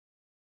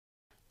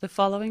The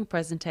following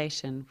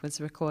presentation was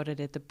recorded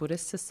at the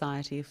Buddhist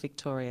Society of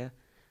Victoria,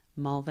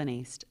 Malvern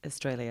East,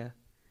 Australia.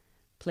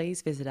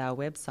 Please visit our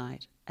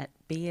website at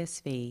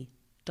bsv.net.au.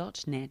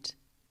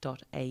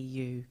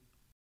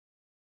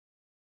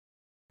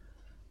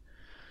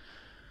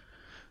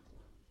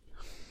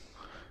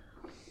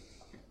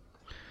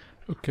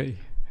 Okay,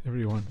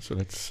 everyone, so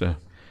let's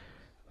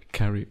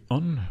carry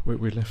on where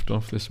we left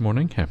off this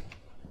morning.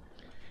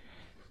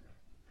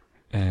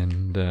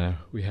 And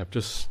we have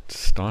just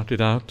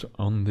started out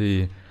on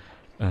the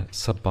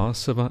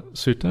Sabbasava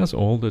Suttas,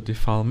 all the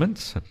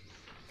defilements,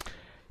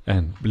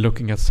 and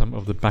looking at some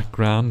of the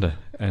background.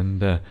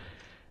 And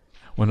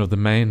one of the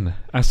main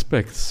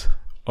aspects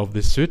of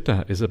this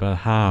sutta is about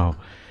how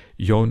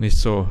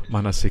yoniso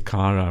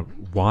manasikara,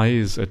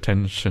 wise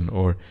attention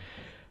or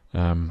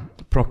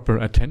proper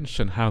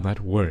attention, how that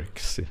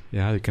works.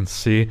 Yeah, you can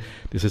see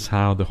this is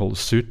how the whole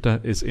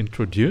sutta is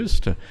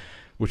introduced,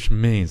 which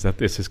means that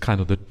this is kind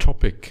of the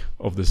topic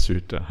of the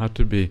sutta, how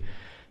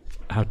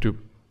to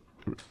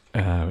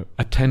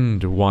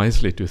attend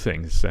wisely to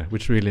things,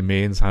 which really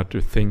means how to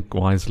think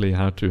wisely,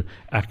 how to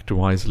act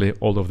wisely.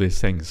 All of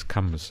these things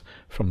comes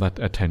from that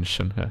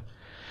attention.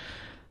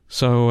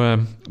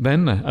 So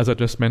then, as I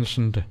just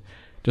mentioned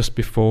just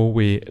before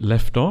we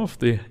left off,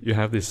 you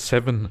have these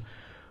 7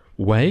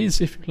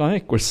 ways, if you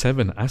like, or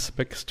 7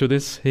 aspects to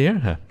this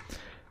here.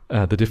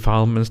 The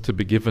defilements to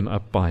be given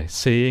up by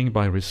seeing,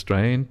 by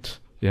restraint.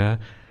 Yeah.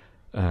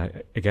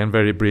 Again,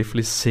 very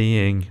briefly,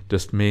 seeing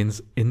just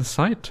means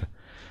insight,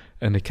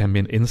 and it can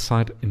mean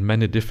insight in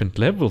many different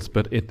levels,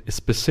 but it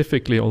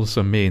specifically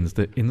also means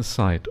the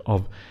insight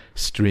of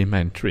stream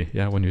entry.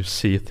 Yeah, when you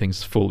see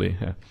things fully.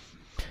 Yeah.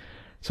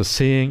 So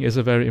seeing is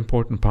a very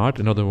important part.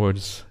 In other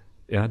words,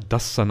 yeah,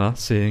 dasana,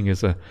 seeing,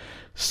 is a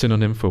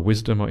synonym for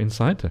wisdom or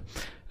insight.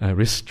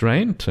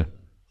 Restraint.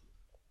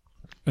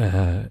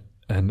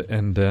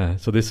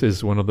 So this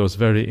is one of those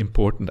very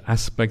important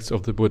aspects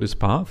of the Buddhist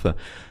path,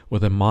 where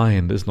the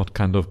mind is not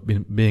kind of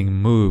being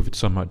moved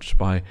so much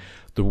by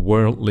the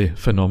worldly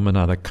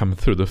phenomena that come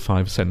through the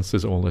 5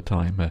 senses all the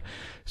time.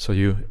 So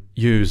you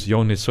use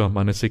yoniso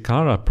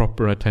manasikara,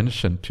 proper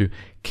attention, to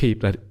keep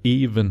that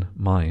even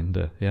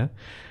mind. Yeah,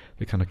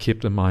 you kind of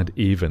keep the mind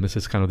even. This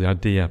is kind of the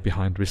idea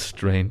behind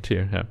restraint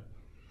here.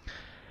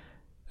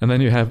 And then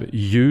you have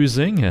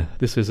using.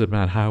 This is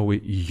about how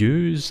we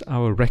use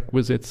our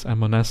requisites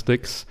and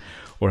monastics,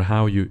 or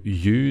how you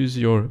use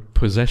your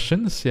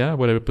possessions,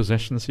 whatever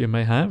possessions you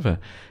may have,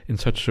 in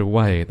such a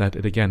way that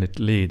it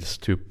leads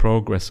to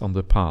progress on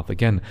the path.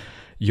 Again,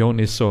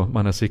 yoniso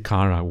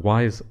manasikara,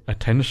 wise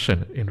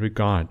attention in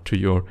regard to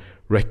your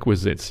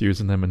requisites,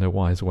 using them in a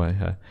wise way.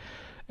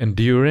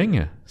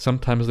 Enduring.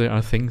 Sometimes there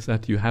are things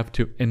that you have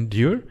to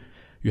endure.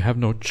 You have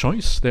no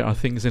choice. There are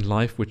things in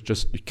life which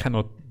just you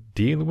cannot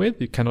deal with,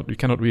 you cannot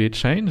really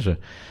change,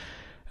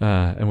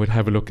 and we'll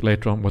have a look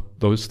later on what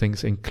those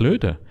things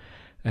include,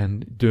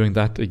 and doing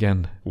that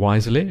again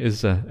wisely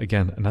is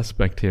again an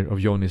aspect here of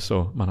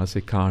yoniso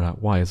manasikara,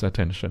 wise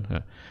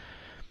attention.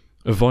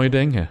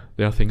 Avoiding,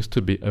 there are things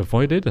to be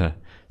avoided,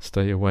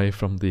 stay away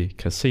from the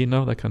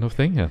casino, that kind of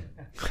thing.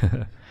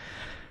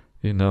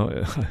 You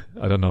know,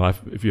 I don't know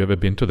if you've ever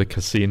been to the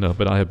casino,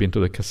 but I have been to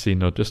the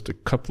casino just a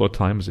couple of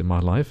times in my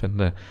life,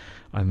 and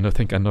I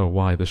think I know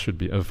why this should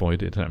be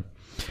avoided.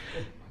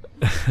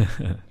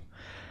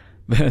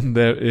 Then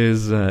there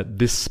is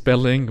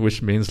dispelling,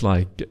 which means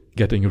like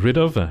getting rid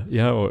of,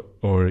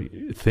 or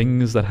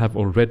things that have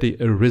already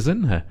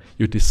arisen.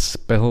 You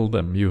dispel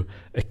them, you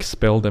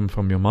expel them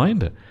from your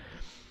mind.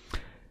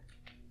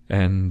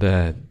 And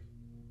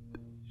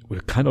we're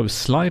kind of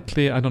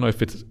slightly, I don't know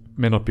if it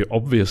may not be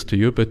obvious to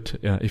you, but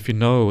if you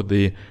know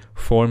the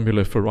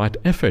formula for right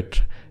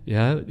effort,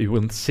 you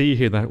will see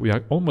here that we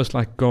are almost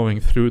like going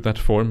through that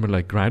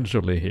formula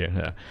gradually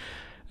here.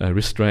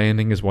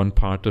 Restraining is one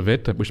part of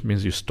it, which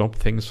means you stop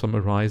things from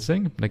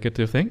arising,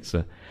 negative things.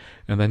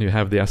 And then you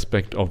have the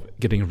aspect of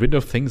getting rid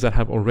of things that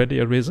have already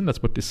arisen.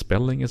 That's what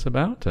dispelling is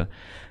about.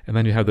 And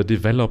then you have the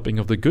developing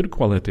of the good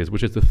qualities,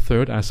 which is the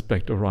 3rd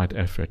aspect of right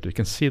effort. You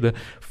can see the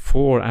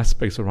 4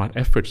 aspects of right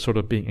effort sort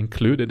of being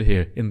included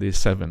here in these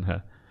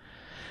 7.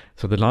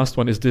 So the last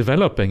one is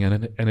developing,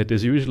 and it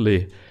is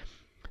usually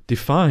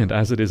defined,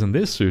 as it is in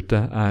this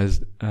sutta,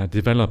 as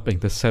developing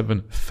the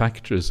 7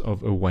 factors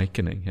of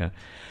awakening.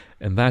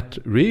 And that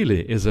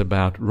really is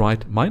about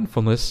right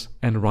mindfulness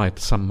and right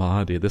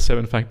samadhi. The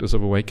 7 factors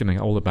of awakening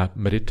are all about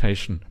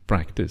meditation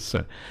practice.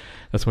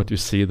 That's what you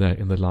see there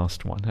in the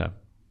last one.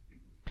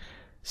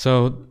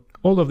 So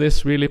all of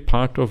this really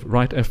part of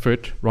right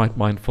effort, right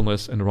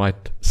mindfulness, and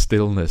right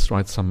stillness,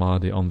 right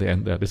samadhi on the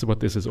end there. This is what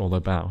this is all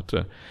about.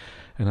 And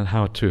then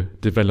how to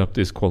develop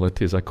these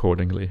qualities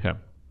accordingly.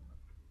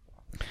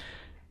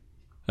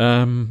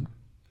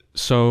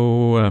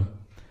 So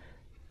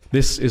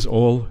this is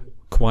all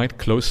quite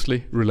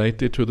closely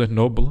related to the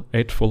Noble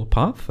Eightfold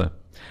Path.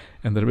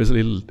 And there is a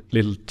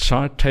little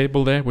chart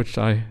table there which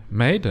I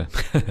made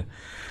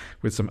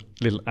with some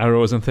little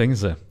arrows and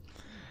things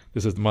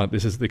This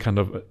is the kind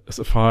of, as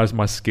far as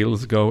my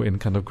skills go in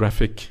kind of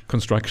graphic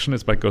construction,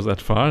 it's goes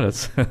that far.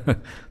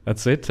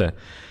 That's it.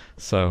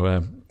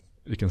 So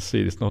you can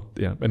see it's not.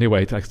 Yeah.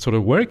 Anyway, it sort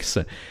of works.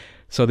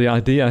 So the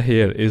idea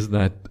here is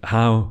that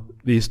how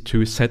these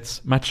two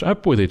sets match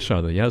up with each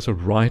other. Yeah. So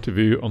right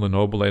view on the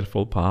Noble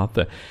Eightfold Path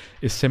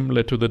is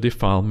similar to the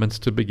defilements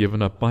to be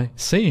given up by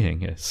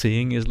seeing.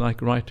 Seeing is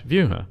like right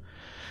view.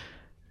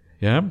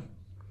 Yeah.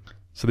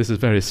 So this is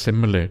very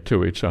similar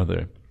to each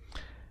other.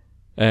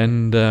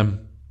 And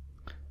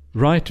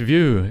right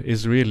view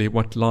is really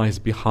what lies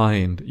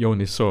behind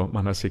yoniso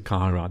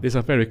manasikara. These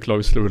are very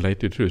closely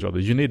related to each other.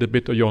 You need a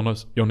bit of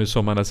yoniso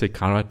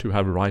manasikara to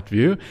have right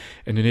view,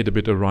 and you need a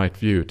bit of right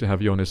view to have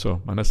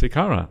yoniso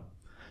manasikara.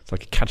 It's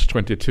like a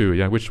catch-22,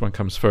 yeah, which one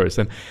comes first?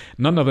 And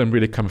none of them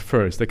really come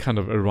first. They kind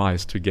of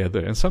arise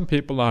together. And some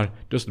people are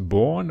just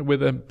born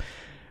with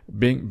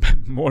being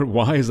more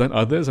wise than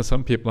others, and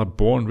some people are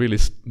born really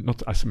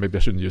maybe I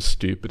shouldn't use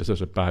stupid, it's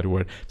such a bad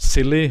word,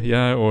 silly,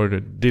 yeah, or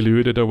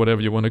deluded, or whatever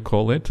you want to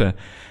call it.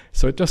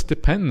 So it just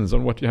depends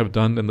on what you have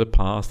done in the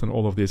past and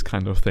all of these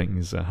kind of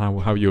things,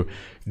 how you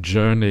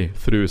journey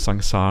through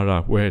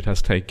samsara, where it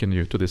has taken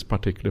you to this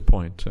particular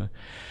point.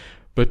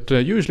 But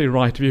usually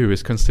right view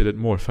is considered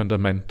more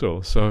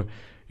fundamental. So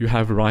you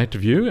have right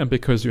view, and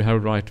because you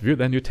have right view,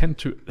 then you tend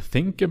to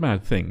think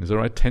about things,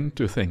 or attend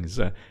to things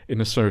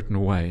in a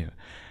certain way.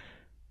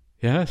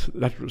 Yes,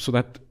 so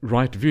that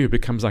right view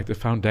becomes like the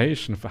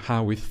foundation for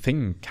how we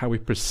think, how we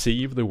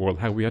perceive the world,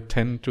 how we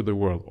attend to the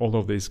world, all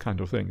of these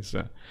kind of things.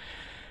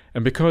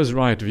 And because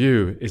right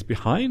view is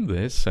behind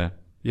this,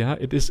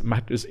 it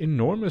matters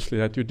enormously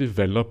that you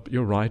develop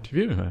your right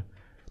view.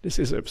 This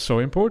is so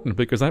important,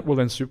 because that will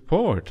then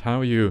support how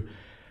you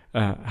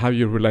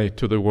relate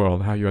to the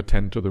world, how you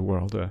attend to the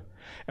world.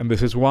 And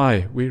this is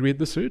why we read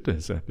the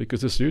suttas,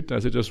 because the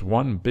suttas is just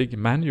one big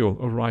manual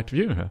of right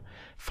view,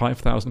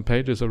 5,000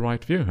 pages of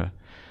right view,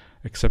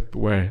 except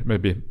where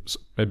maybe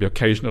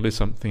occasionally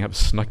something have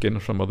snuck in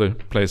from other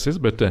places,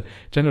 but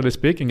generally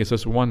speaking, it's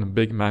just one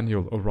big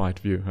manual of right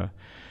view.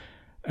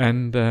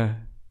 And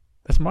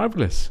that's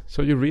marvelous.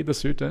 So you read the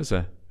suttas,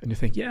 and you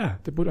think, yeah,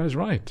 the Buddha is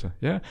right.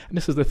 Yeah, and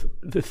this is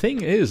the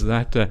thing is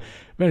that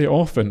very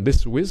often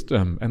this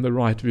wisdom and the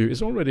right view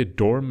is already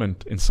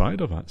dormant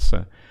inside of us.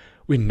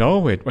 We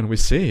know it when we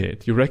see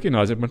it. You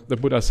recognize it when the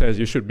Buddha says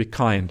you should be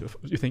kind.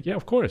 You think, yeah,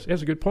 of course,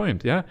 that's a good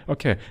point. Yeah,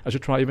 okay, I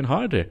should try even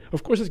harder.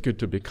 Of course, it's good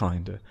to be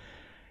kind.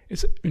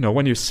 It's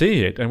when you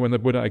see it, and when the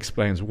Buddha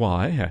explains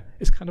why,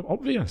 it's kind of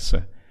obvious.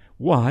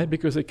 Why?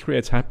 Because it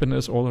creates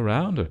happiness all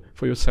around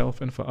for yourself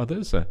and for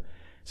others.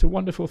 It's a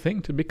wonderful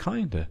thing to be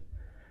kind.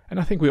 And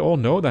I think we all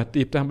know that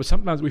deep down, but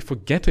sometimes we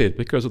forget it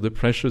because of the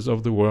pressures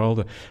of the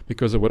world,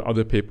 because of what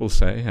other people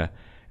say.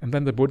 And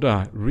then the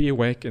Buddha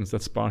reawakens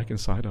that spark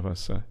inside of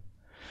us.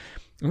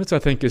 And this, I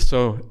think, is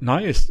so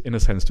nice, in a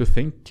sense, to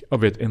think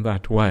of it in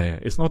that way.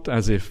 It's not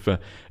as if a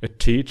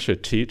teacher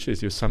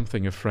teaches you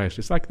something afresh.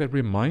 It's like they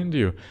remind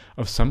you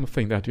of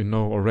something that you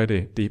know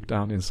already deep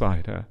down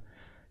inside.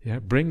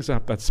 Brings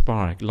up that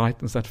spark,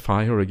 lightens that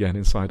fire again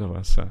inside of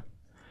us.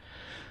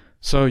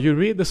 So you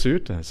read the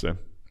suttas,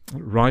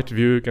 right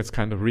view gets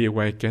kind of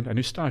reawakened, and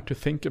you start to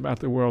think about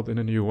the world in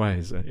a new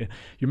ways.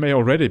 You may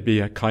already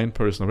be a kind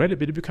person already,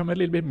 but you become a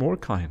little bit more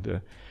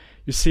kind.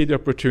 You see the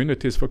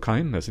opportunities for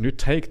kindness, and you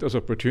take those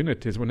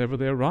opportunities whenever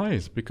they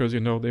arise, because you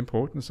know the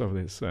importance of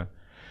this.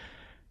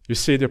 You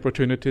see the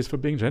opportunities for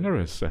being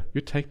generous.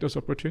 You take those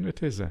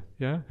opportunities.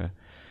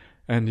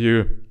 And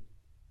you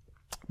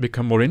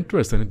become more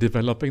interested in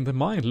developing the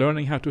mind,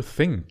 learning how to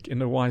think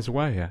in a wise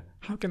way.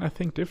 How can I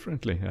think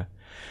differently?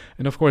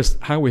 And of course,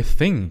 how we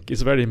think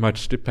is very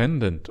much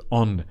dependent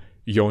on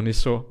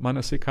yoniso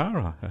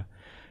manasikara.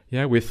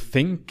 We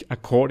think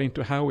according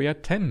to how we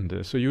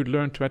attend. So you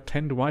learn to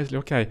attend wisely.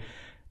 Okay,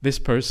 this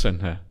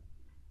person,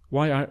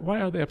 why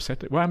are they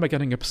upset? Why am I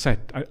getting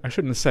upset? I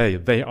shouldn't say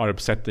they are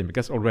upsetting,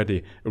 because that's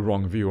already a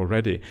wrong view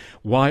already.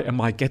 Why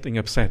am I getting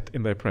upset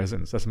in their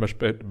presence? That's a much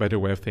better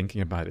way of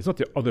thinking about it. It's not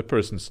the other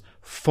person's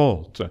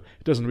fault. It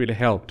doesn't really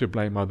help to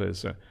blame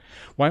others.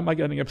 Why am I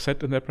getting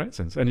upset in their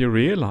presence? And you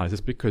realize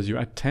it's because you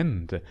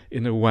attend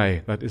in a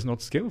way that is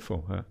not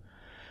skillful.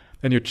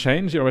 Then you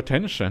change your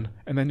attention,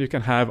 and then you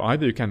can have,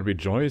 either you can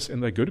rejoice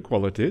in their good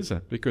qualities,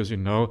 because you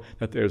know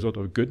that there's a lot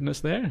of goodness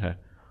there,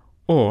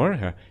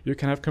 or you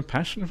can have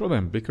compassion for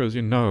them, because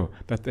you know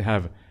that they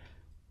have a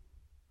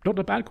lot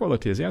of bad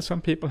qualities.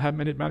 Some people have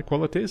many bad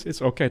qualities.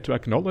 It's okay to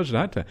acknowledge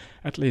that,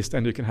 at least,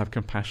 and you can have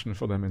compassion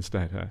for them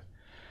instead.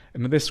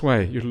 And in this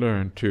way, you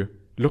learn to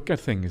look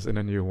at things in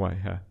a new way.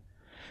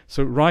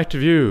 So right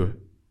view,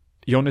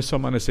 yoniso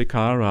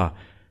manasikara,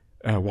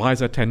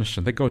 wise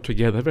attention, they go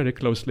together, very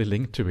closely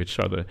linked to each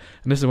other.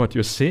 And this is what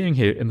you're seeing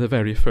here in the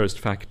very first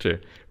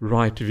factor,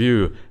 right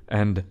view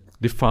and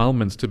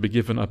defilements to be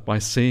given up by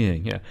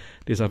seeing.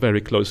 These are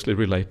very closely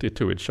related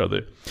to each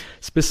other.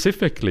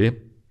 Specifically,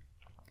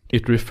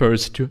 it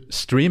refers to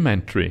stream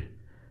entry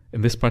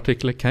in this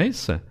particular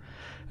case.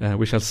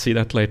 We shall see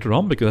that later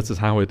on, because that is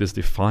how it is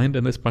defined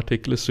in this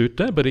particular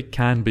sutta, but it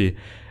can be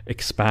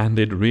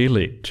expanded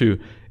really to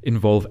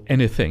involve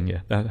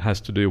anything that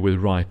has to do with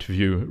right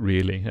view,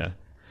 really.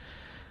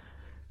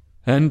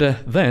 And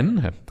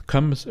then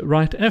comes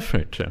right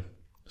effort.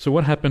 So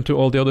what happened to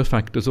all the other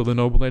factors of the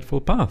Noble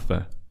Eightfold Path?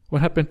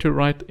 What happened to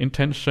right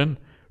intention,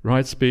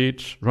 right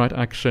speech, right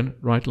action,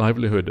 right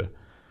livelihood?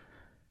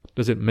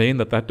 Does it mean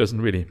that that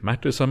doesn't really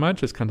matter so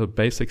much? It's kind of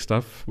basic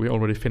stuff. We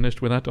already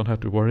finished with that, don't have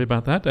to worry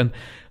about that. And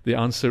the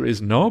answer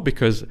is no,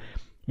 because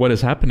what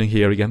is happening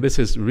here, again, this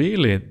is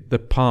really the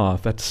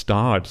path that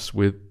starts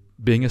with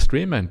being a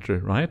stream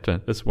enterer, right?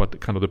 That's what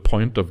kind of the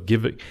point of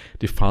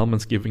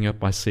defilements giving up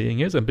by seeing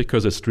is. And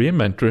because a stream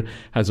enterer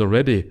has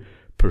already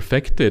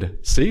perfected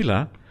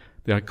sila,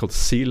 they are called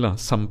sila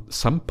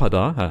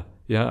sampada,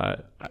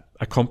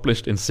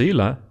 accomplished in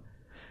sila,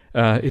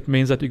 it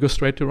means that you go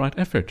straight to right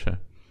effort.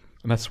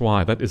 And that's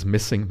why that is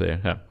missing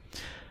there.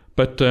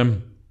 But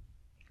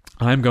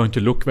I'm going to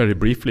look very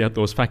briefly at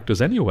those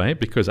factors anyway,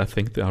 because I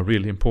think they are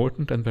really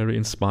important and very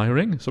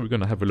inspiring. So we're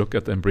going to have a look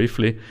at them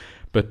briefly.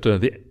 But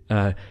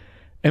the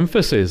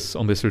emphasis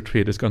on this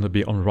retreat is going to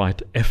be on right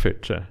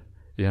effort,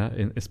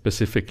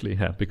 specifically,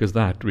 because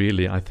that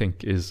really, I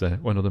think, is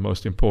one of the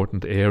most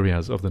important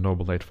areas of the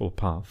Noble Eightfold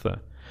Path.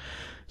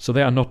 So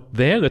they are not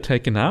there, they're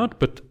taken out,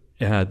 but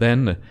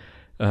then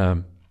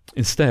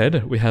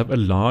instead we have a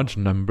large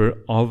number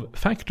of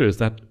factors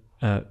that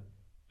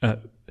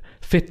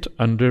fit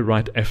under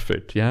right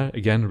effort.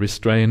 Again,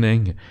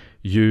 restraining,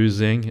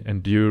 using,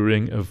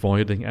 enduring,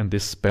 avoiding, and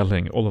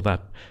dispelling. All of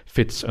that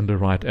fits under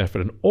right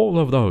effort. And all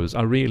of those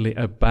are really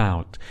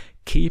about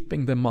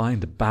keeping the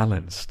mind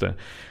balanced,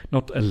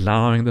 not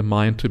allowing the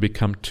mind to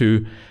become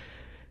too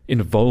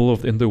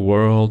involved in the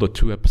world or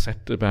too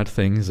upset about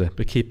things,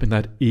 but keeping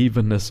that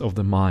evenness of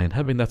the mind,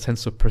 having that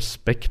sense of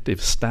perspective,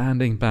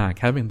 standing back,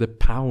 having the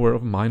power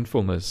of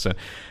mindfulness,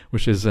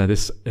 which is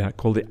this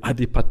called the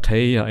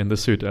Adhipateya in the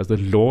sutta, as the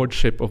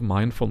lordship of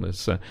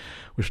mindfulness,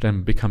 which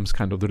then becomes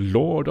kind of the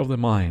lord of the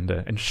mind,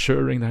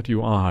 ensuring that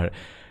you are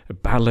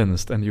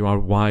balanced and you are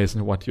wise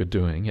in what you're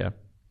doing.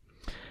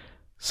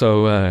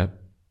 So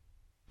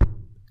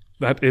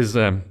that is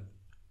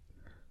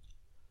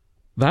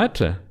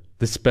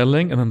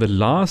dispelling, and then the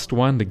last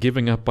one, the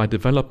giving up by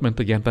development,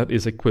 again, that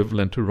is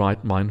equivalent to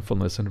right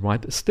mindfulness and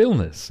right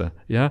stillness,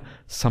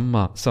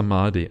 samma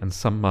samadhi and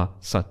samma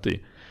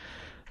sati,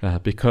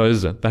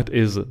 because that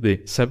is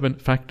the 7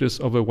 factors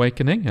of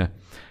awakening.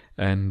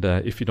 And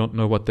if you don't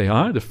know what they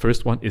are, the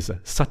first one is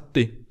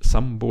sati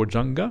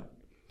sambojjhanga,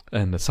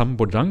 and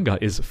sambojjhanga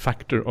is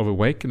factor of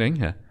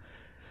awakening.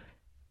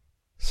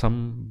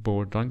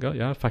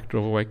 Sambojjhanga, factor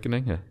of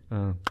awakening.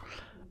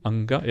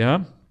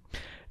 Anga,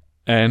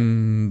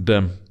 and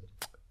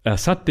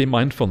sati,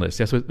 mindfulness.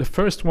 So the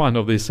first one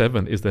of these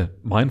 7 is the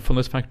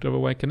mindfulness factor of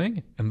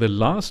awakening, and the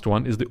last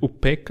one is the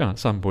upekkha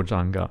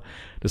sambojjhanga.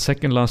 The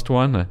second last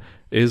one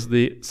is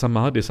the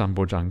samadhi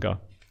sambojjhanga.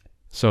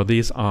 So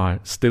these are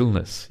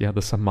stillness,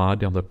 the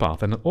samadhi on the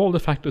path, and all the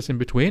factors in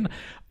between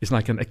is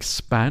like an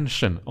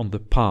expansion on the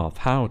path,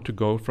 how to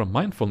go from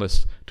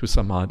mindfulness to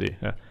samadhi.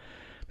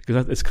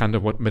 Because that is kind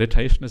of what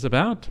meditation is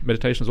about.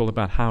 Meditation is all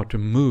about how to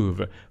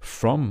move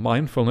from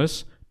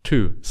mindfulness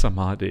to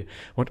samadhi.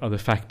 What are the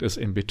factors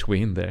in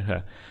between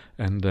there?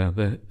 And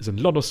there's a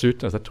lot of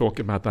suttas that talk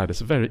about that.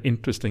 It's a very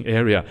interesting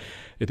area.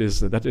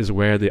 That is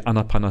where the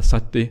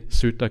Anapanasati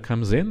sutta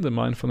comes in, the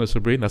mindfulness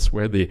of breathing. That's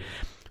where the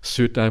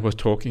sutta I was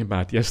talking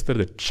about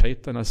yesterday, the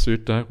Chaitanya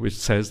sutta, which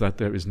says that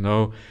there is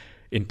no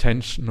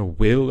intention or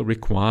will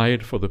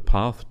required for the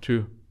path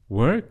to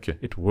work.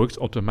 It works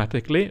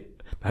automatically.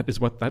 That is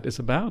what that is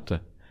about.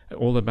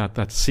 All about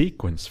that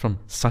sequence from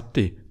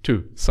sati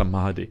to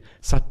samadhi.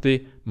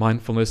 Sati,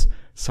 mindfulness;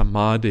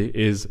 samadhi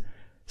is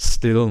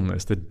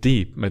stillness, the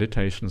deep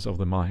meditations of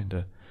the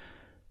mind.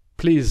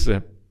 Please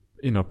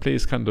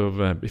kind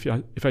of,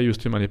 if I use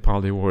too many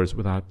Pali words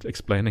without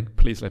explaining,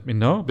 please let me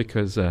know,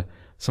 because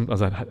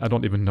sometimes I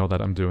don't even know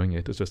that I'm doing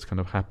it. It just kind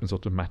of happens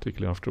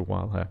automatically after a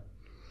while.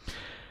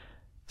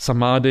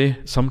 Samadhi,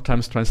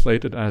 sometimes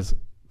translated as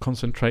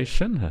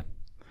concentration,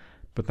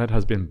 but that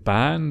has been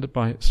banned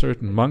by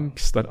certain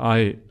monks. That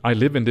I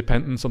live in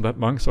dependence on that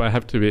monk, so I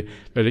have to be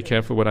very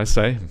careful what I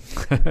say.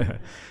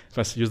 If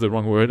I use the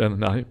wrong word,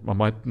 and I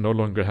might no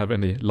longer have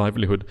any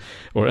livelihood,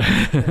 or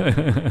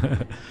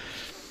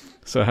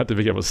so I had to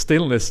be careful.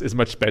 Stillness is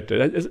much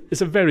better.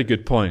 It's a very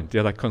good point.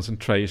 That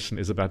concentration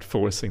is about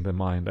forcing the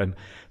mind, and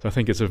so I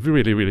think it's a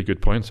really, really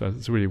good point. So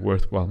it's really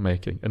worthwhile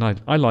making, and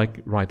I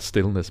like right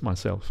stillness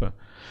myself.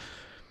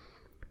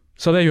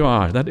 So there you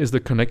are. That is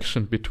the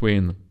connection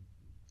between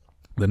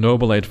the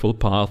Noble Eightfold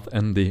Path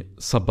and the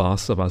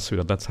Sabbasava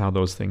Sutta. That's how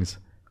those things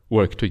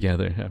work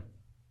together.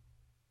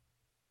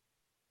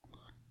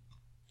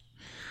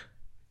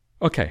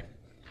 Okay.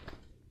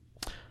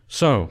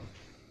 So,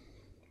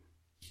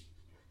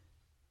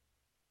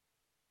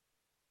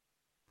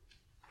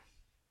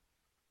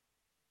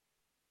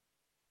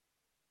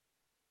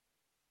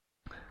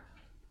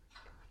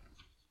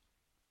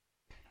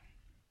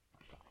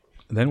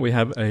 then we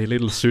have a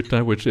little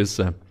sutta which is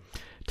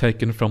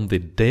taken from the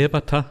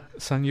Devata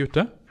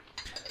Samyutta.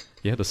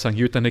 The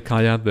Samyutta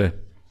Nikaya, the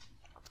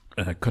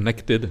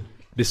connected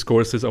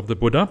discourses of the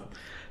Buddha.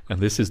 And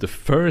this is the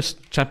first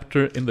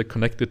chapter in the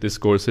connected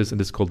discourses,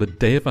 and it's called the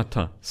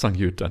Devata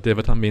Samyutta.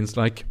 Devata means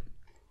like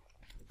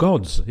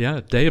gods,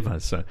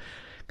 devas,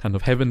 kind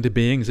of heavenly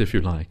beings, if you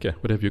like,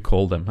 whatever you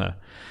call them.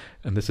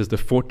 And this is the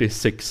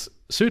 46th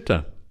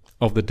sutta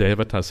of the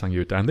Devata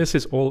Samyutta. And this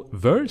is all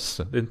verse.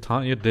 The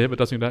entire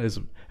Devata Samyutta is,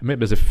 maybe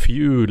there's a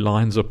few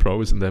lines of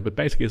prose in there, but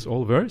basically it's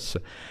all verse.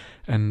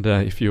 And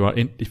if you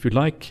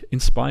like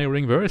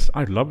inspiring verse,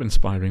 I love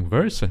inspiring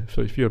verse.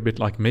 So if you're a bit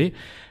like me,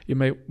 you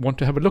may want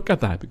to have a look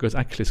at that, because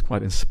actually it's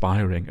quite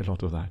inspiring, a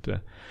lot of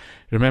that.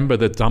 Remember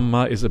that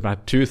Dhamma is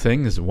about two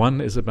things. One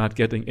is about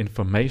getting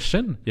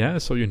information,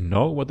 so you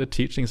know what the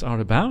teachings are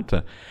about.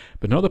 But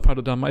another part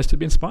of Dhamma is to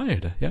be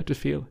inspired, to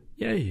feel,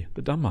 yay,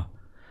 the Dhamma.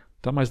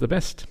 Dhamma is the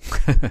best.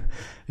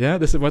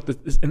 This is what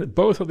and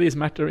both of these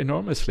matter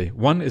enormously.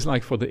 One is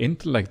like for the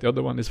intellect, the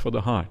other one is for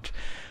the heart.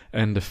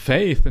 And the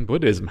faith in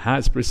Buddhism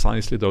has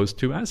precisely those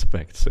two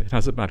aspects. It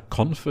has about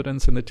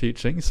confidence in the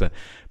teachings,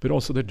 but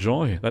also the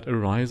joy that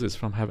arises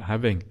from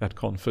having that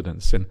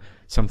confidence in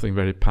something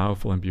very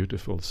powerful and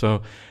beautiful.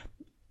 So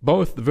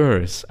both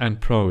verse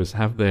and prose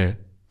have their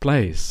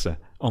place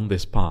on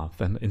this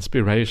path, and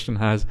inspiration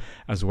has,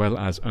 as well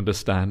as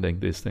understanding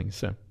these things.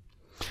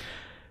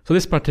 So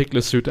this particular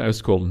sutta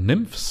is called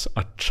Nymphs,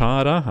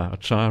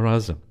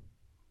 Acharas.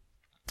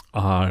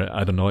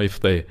 I don't know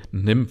if the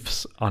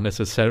nymphs are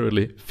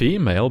necessarily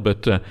female,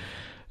 but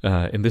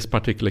in this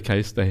particular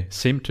case they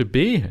seem to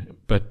be,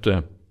 but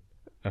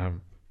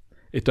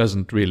it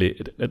doesn't really,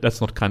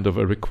 that's not kind of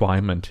a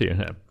requirement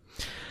here.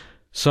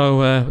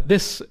 So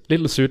this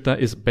little sutta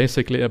is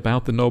basically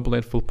about the Noble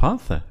Eightfold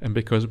Path, and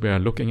because we are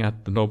looking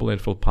at the Noble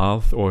Eightfold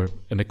Path or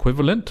an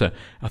equivalent,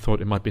 I thought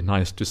it might be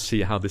nice to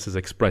see how this is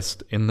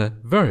expressed in the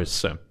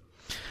verse.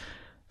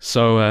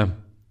 So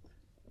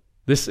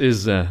this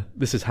is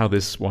how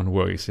this one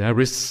works.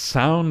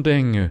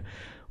 Resounding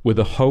with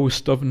a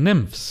host of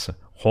nymphs,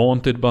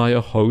 haunted by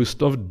a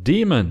host of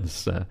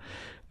demons.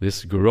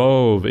 This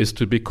grove is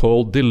to be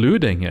called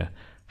deluding.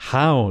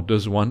 How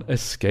does one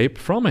escape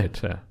from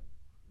it?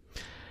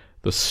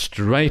 The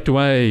straight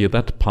way,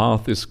 that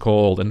path is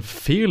called, and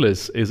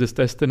fearless is its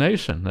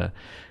destination.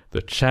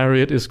 The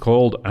chariot is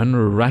called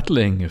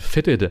unrattling,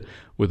 fitted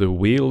with the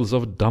wheels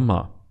of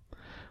Dhamma.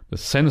 The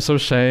sense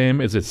of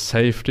shame is its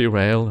safety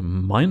rail,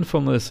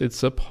 mindfulness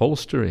its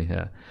upholstery.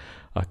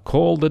 I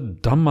call the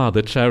Dhamma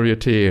the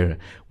charioteer,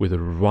 with a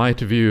right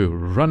view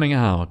running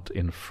out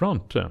in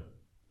front.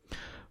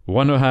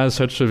 One who has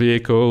such a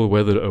vehicle,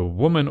 whether a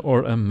woman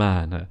or a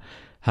man,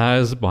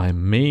 has by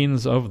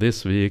means of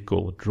this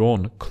vehicle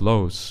drawn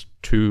close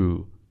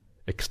to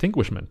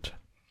extinguishment.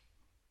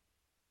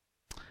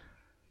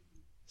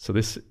 So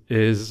this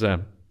is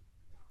a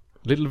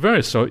little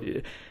verse. So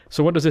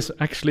what does this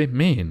actually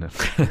mean?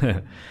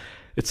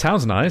 It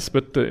sounds nice,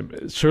 but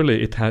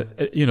surely it has.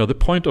 The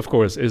point, of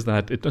course, is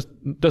that it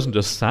doesn't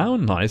just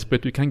sound nice,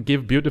 but you can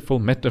give beautiful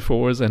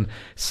metaphors and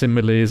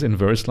similes in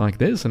verse like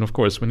this. And of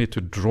course, we need to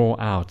draw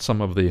out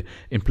some of the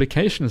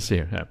implications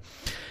here.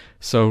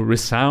 So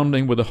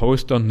resounding with a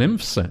host of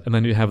nymphs, and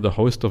then you have the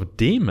host of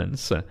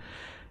demons,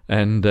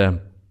 and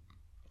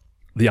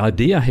the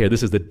idea here,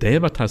 this is the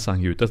Devata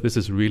Samyutta, this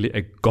is really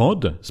a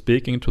god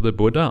speaking to the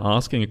Buddha,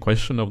 asking a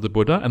question of the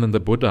Buddha, and then the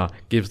Buddha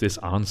gives this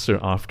answer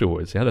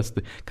afterwards. That's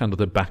the kind of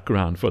the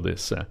background for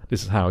this.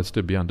 This is how it's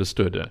to be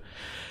understood.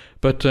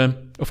 But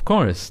of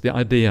course, the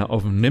idea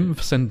of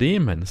nymphs and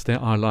demons, they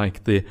are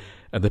like the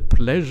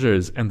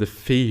pleasures and the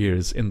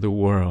fears in the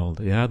world.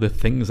 The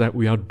things that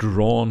we are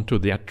drawn to,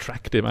 the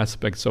attractive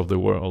aspects of the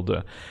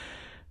world.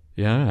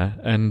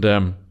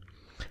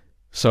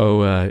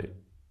 So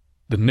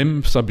the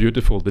nymphs are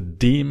beautiful, the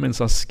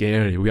demons are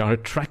scary. We are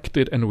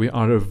attracted and we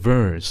are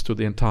averse to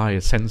the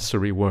entire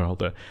sensory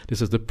world.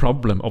 This is the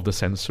problem of the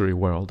sensory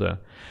world.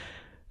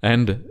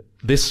 And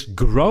this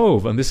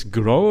grove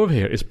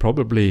here is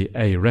probably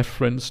a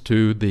reference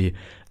to the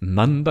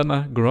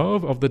Nandana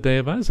grove of the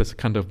Devas. It's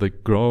kind of the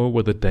grove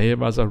where the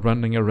Devas are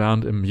running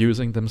around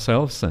amusing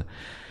themselves.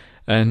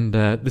 And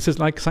this is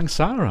like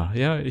samsara.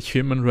 The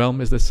human realm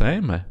is the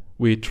same.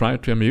 We try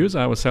to amuse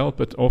ourselves,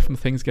 but often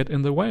things get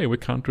in the way. We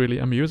can't really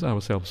amuse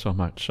ourselves so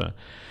much.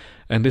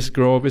 And this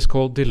grove is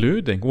called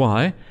deluding.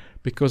 Why?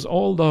 Because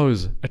all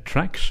those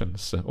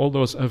attractions, all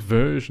those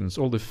aversions,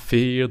 all the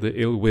fear, the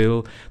ill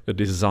will, the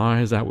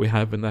desires that we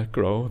have in that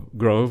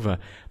grove,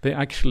 they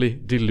actually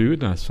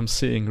delude us from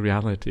seeing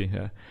reality.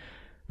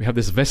 We have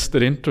this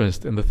vested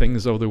interest in the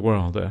things of the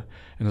world.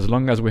 And as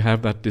long as we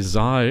have that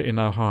desire in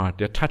our heart,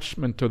 the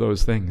attachment to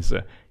those things,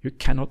 you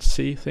cannot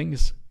see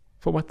things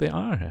for what they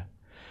are.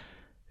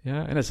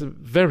 And it's a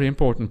very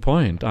important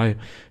point.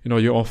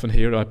 You often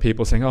hear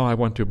people saying, I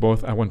want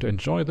to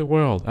enjoy the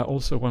world. I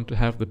also want to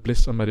have the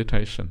bliss of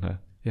meditation.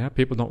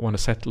 People don't want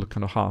to settle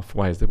kind of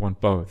halfway. They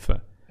want both.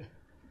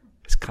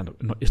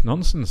 It's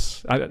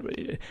nonsense.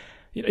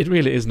 It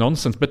really is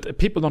nonsense, but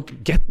people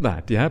don't get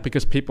that,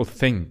 because people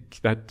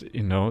think that,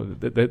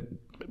 that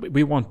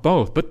we want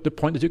both. But the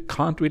point is you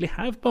can't really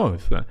have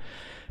both.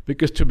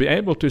 Because to be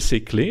able to see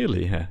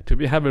clearly,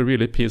 have a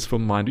really peaceful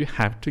mind, you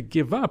have to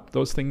give up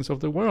those things of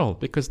the world,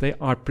 because they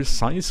are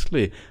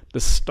precisely the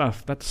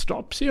stuff that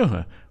stops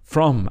you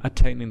from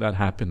attaining that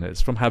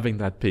happiness, from having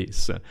that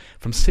peace,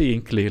 from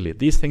seeing clearly.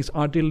 These things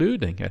are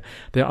deluding.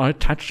 They are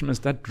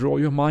attachments that draw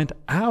your mind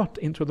out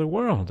into the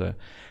world.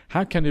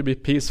 How can you be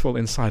peaceful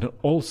inside and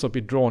also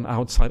be drawn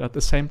outside at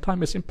the same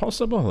time? It's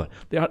impossible.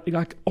 They are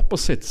like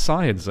opposite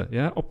sides,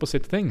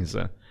 opposite things.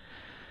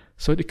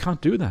 So you can't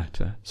do that.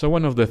 So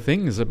one of the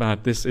things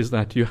about this is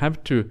that you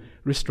have to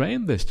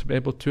restrain this to be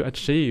able to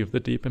achieve the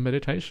deeper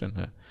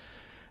meditation.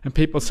 And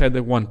people say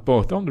they want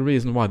both. The only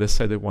reason why they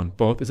say they want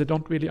both is they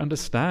don't really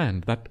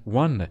understand that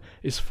one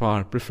is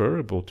far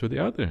preferable to the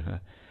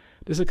other.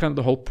 This is kind of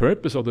the whole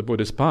purpose of the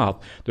Buddhist path.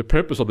 The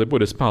purpose of the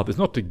Buddhist path is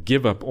not to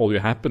give up all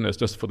your happiness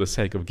just for the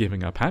sake of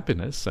giving up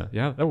happiness.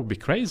 That would be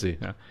crazy.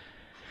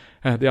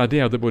 The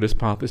idea of the Buddhist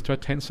path is to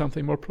attain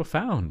something more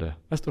profound.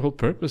 That's the whole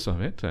purpose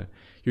of it.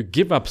 You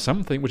give up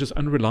something which is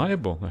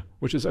unreliable,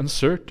 which is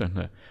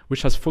uncertain,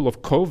 which has full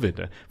of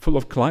COVID, full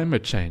of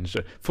climate change,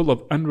 full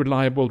of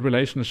unreliable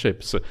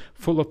relationships,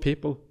 full of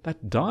people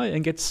that die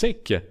and get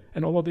sick,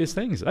 and all of these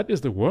things. That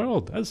is the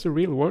world. That's the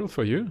real world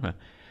for you.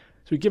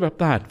 So you give up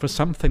that for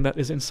something that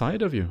is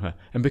inside of you.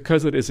 And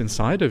because it is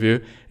inside of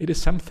you, it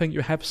is something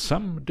you have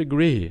some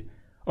degree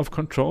of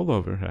control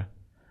over.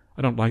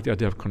 I don't like the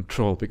idea of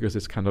control, because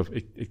it's kind of,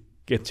 it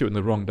gets you in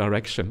the wrong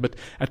direction. But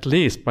at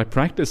least by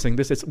practicing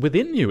this, it's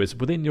within you, it's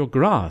within your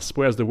grasp,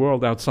 whereas the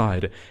world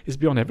outside is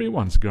beyond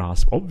everyone's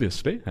grasp,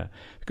 obviously.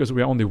 Because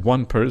we are only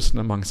one person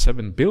among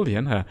 7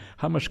 billion.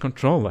 How much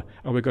control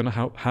are we going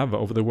to have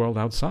over the world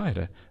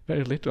outside?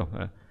 Very little.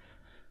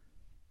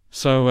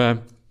 So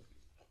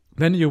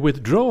then you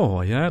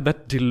withdraw,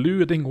 that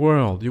deluding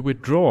world, you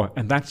withdraw,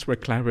 and that's where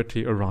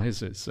clarity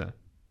arises.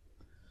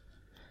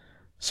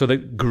 So the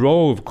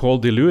grove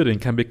called deluding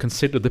can be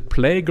considered the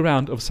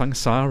playground of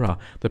samsara,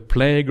 the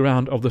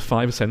playground of the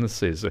 5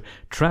 senses.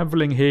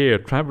 Traveling here,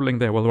 traveling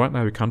there. Well, right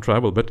now we can't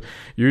travel, but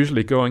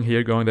usually going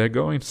here, going there,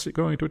 going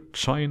to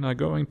China,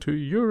 going to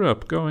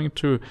Europe, going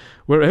to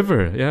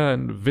wherever,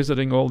 and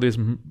visiting all these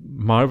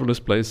marvelous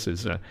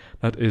places.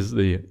 That is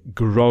the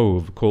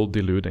grove called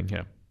deluding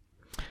here.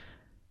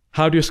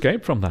 How do you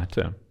escape from that?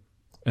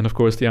 And of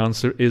course the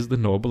answer is the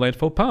Noble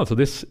Eightfold Path.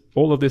 So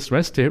all of this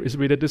rest here is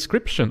really a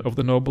description of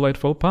the Noble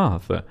Eightfold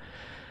Path.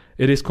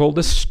 It is called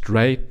the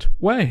straight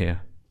way.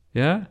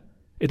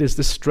 It is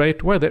the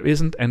straight way. There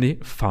isn't any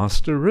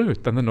faster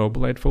route than the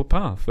Noble Eightfold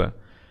Path.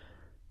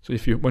 So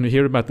when you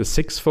hear about the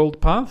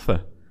Sixfold Path,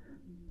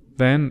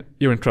 then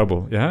you're in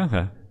trouble,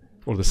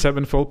 or the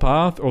Sevenfold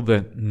Path, or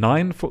the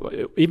Ninefold,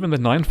 even the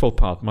Ninefold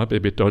Path might be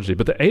a bit dodgy,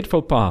 but the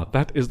Eightfold Path,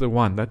 that is the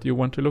one that you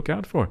want to look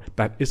out for.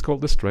 That is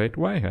called the straight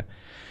way.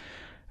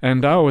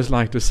 And I always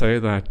like to say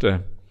that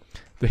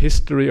the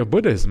history of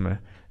Buddhism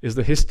is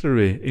the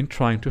history in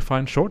trying to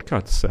find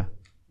shortcuts.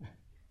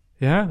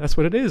 That's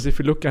what it is. If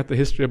you look at the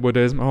history of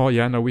Buddhism,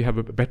 we have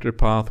a better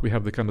path. We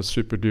have the kind of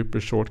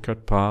super-duper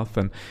shortcut path.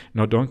 And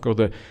don't go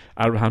the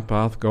Arahant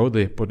path, go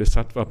the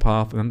Bodhisattva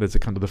path. And then there's a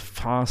kind of the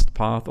fast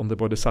path on the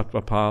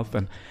Bodhisattva path.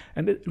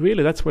 And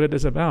really, that's what it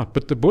is about.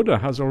 But the Buddha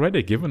has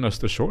already given us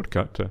the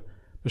shortcut.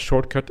 The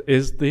shortcut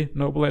is the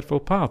Noble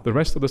Eightfold Path. The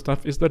rest of the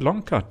stuff is the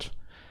long cut.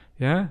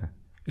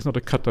 It's not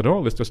a cut at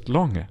all, it's just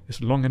long. It's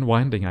long and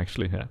winding,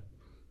 actually.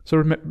 So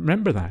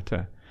remember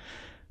that.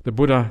 The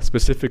Buddha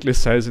specifically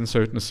says in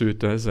certain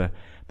suttas,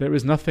 there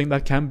is nothing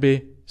that can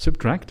be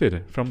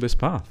subtracted from this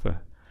path.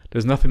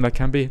 There's nothing that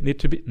can need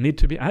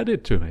to be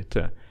added to it.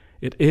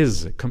 It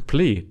is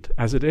complete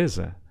as it is.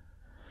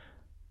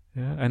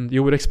 And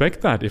you would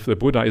expect that if the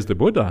Buddha is the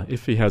Buddha,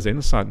 if he has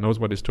insight, knows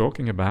what he's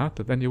talking about,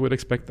 then you would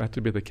expect that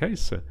to be the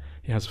case.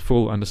 He has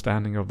full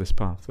understanding of this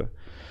path.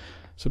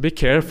 So be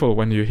careful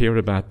when you hear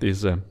about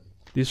these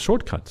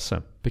shortcuts,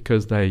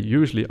 because they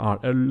usually are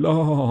a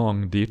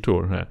long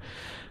detour,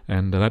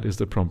 and that is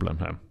the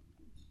problem.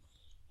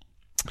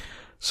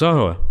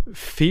 So,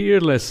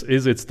 fearless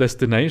is its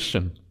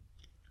destination.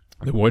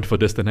 The word for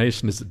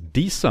destination is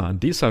disa, and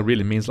disa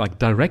really means like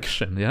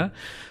direction,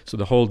 So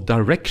the whole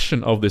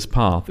direction of this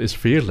path is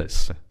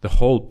fearless. The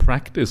whole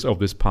practice of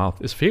this path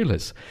is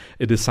fearless.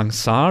 It is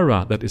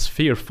samsara that is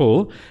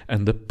fearful,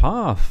 and the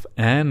path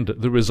and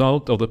the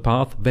result of the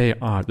path, they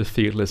are the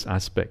fearless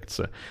aspects.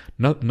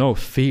 No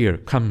fear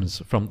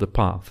comes from the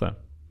path,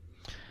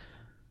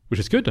 which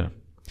is good.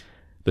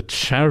 The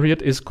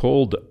chariot is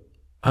called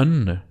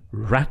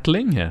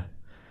unrattling.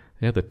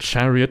 The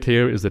chariot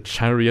here is the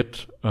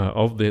chariot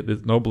of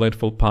the Noble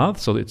Eightfold Path,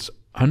 so it's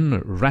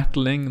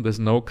unrattling. There's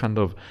no kind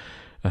of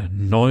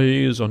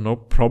noise or no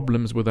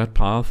problems with that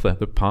path.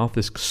 The path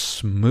is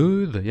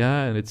smooth,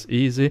 and it's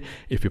easy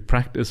if you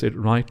practice it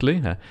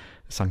rightly.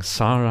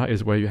 Samsara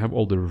is where you have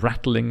all the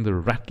rattling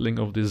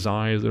of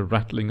desires, the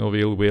rattling of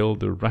ill will,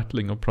 the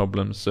rattling of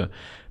problems.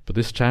 But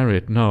this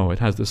chariot, no, it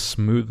has the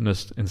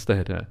smoothness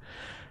instead.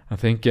 I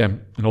think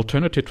an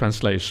alternative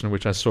translation,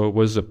 which I saw,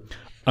 was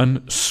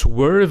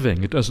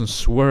unswerving. It doesn't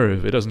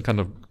swerve. It doesn't kind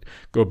of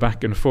go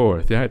back and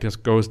forth. It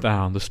just goes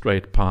down the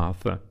straight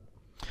path.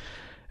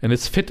 And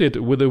it's fitted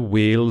with the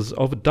wheels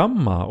of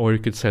Dhamma, or you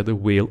could say the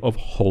wheel of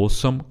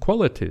wholesome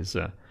qualities.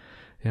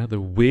 The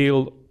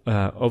wheel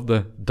of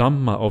the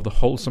Dhamma, of the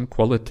wholesome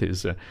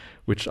qualities,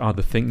 which are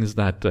the things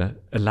that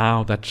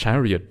allow that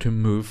chariot to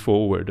move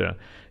forward.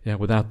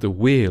 Without the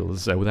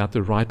wheels, without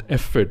the right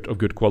effort of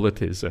good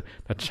qualities,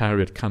 that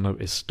chariot kind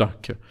of is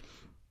stuck.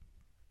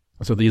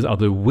 So these are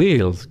the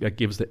wheels that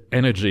gives the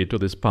energy to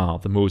this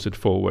path, that moves it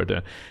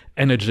forward.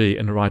 Energy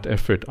and right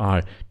effort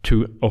are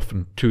too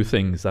often two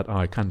things that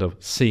are kind of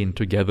seen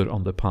together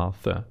on the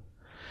path. And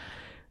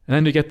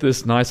then you get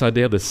this nice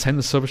idea, the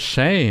sense of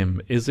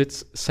shame is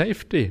its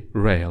safety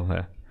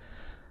rail.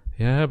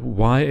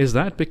 Why is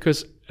that?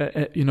 Because,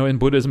 in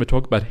Buddhism we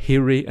talk about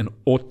hiri and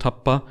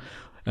ottappa,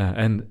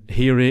 and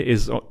hiri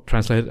is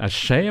translated as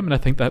shame, and I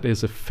think that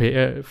is a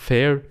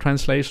fair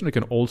translation. You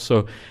can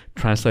also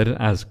translate it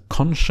as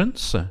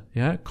conscience,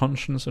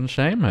 conscience and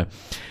shame.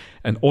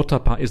 And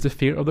ottappa is the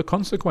fear of the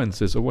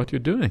consequences of what you're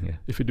doing.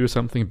 If you do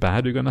something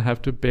bad, you're going to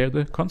have to bear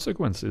the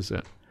consequences.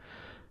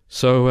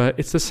 So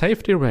it's the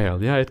safety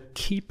rail. It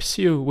keeps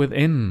you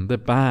within the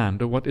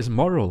band of what is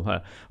moral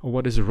or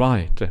what is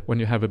right when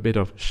you have a bit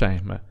of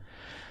shame.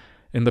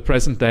 In the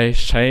present day,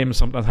 shame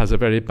sometimes has a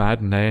very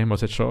bad name, or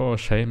said,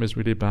 shame is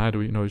really bad,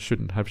 or, you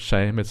shouldn't have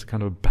shame, it's a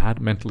kind of a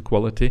bad mental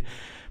quality.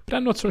 But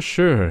I'm not so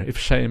sure if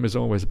shame is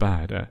always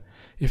bad.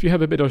 If you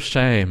have a bit of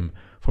shame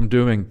from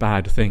doing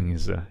bad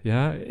things,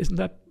 isn't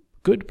that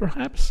good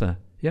perhaps?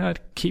 It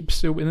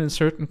keeps you within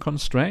certain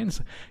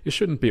constraints. You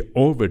shouldn't be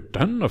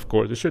overdone, of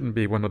course. You shouldn't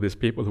be one of these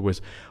people who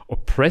is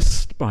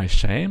oppressed by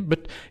shame,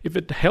 but if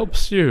it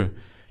helps you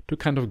to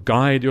kind of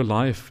guide your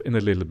life in a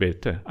little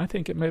bit, I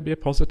think it may be a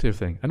positive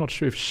thing. I'm not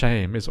sure if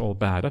shame is all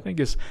bad. I think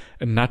it's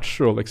a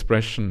natural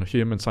expression of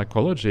human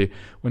psychology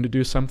when you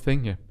do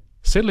something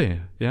silly,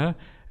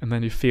 and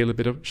then you feel a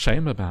bit of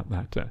shame about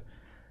that.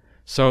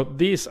 So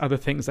these are the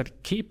things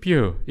that keep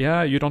you,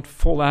 you don't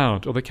fall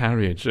out of the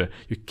carriage,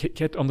 you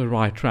get on the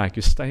right track,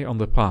 you stay on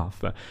the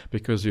path,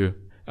 because you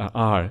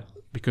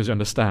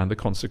understand the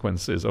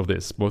consequences of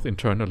this, both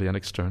internally and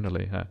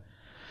externally.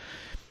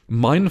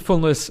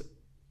 Mindfulness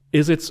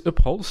is its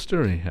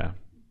upholstery.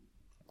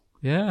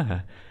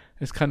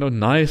 It's kind of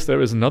nice. There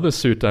is another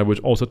sutta which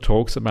also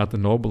talks about the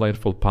Noble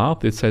Eightfold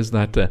Path. It says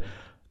that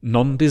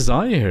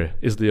non-desire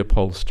is the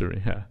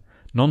upholstery.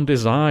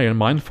 Non-desire and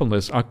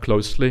mindfulness are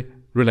closely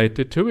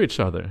related to each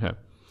other.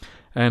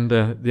 And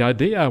the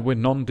idea with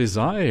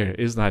non-desire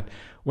is that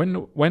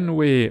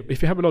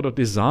if you have a lot of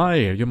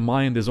desire, your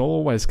mind is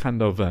always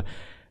kind of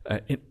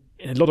in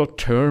a lot of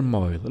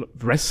turmoil,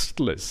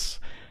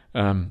 restless,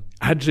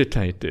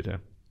 agitated.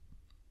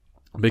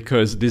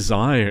 Because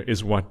desire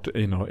is what,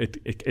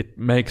 it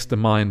makes the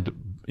mind,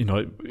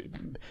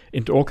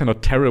 into all kind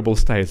of terrible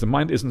states. The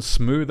mind isn't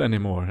smooth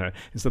anymore.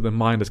 Instead, the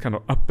mind is kind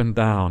of up and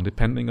down,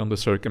 depending on the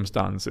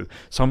circumstances.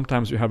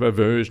 Sometimes you have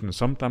aversion,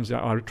 sometimes you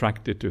are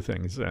attracted to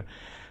things.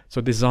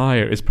 So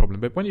desire is a problem.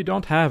 But when you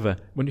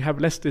when you have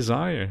less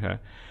desire,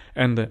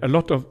 and a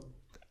lot of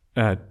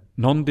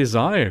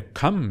non-desire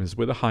comes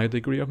with a high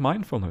degree of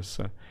mindfulness.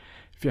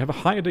 If you have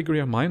a high degree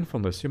of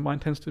mindfulness, your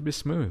mind tends to be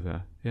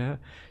smoother. You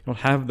don't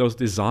have those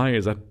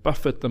desires that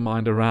buffet the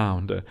mind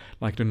around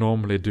like they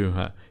normally do.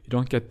 You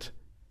don't get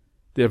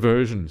the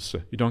aversions.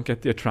 You don't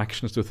get the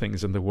attractions to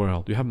things in the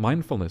world. You have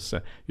mindfulness.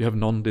 You have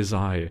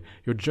non-desire.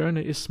 Your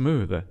journey is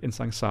smoother in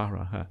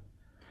samsara.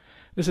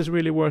 This is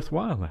really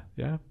worthwhile.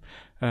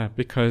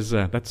 Because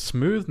that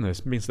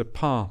smoothness means the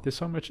path is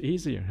so much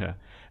easier.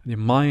 And your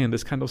mind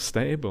is kind of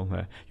stable.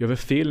 You have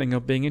a feeling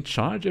of being in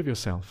charge of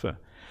yourself.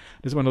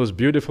 This is one of those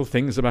beautiful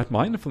things about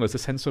mindfulness, the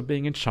sense of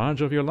being in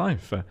charge of your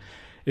life.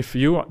 If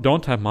you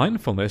don't have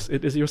mindfulness,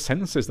 it is your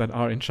senses that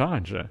are in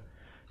charge. The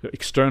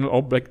external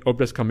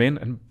objects come in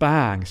and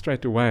bang,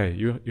 straight away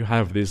you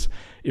have these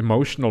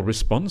emotional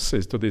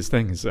responses to these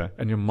things,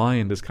 and your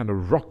mind is kind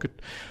of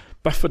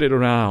buffeted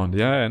around,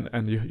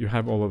 and you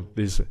have all of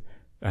these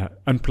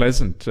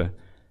unpleasant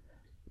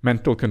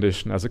mental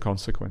condition as a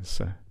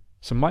consequence.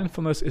 So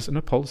mindfulness is an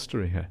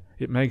upholstery.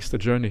 It makes the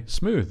journey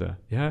smoother.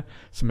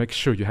 So make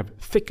sure you have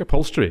thick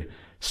upholstery,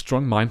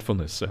 strong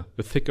mindfulness,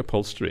 the thick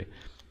upholstery.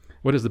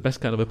 What is the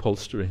best kind of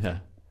upholstery?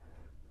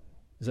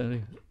 Is that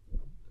anything?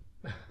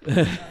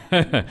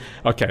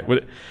 Okay.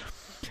 Well,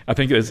 I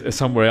think there's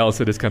somewhere else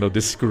it is kind of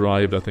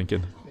described. I think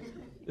in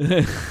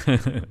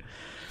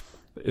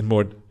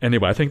more.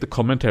 Anyway, I think the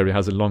commentary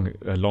has a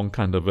long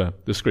kind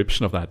of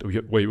description of that.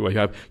 Where you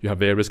have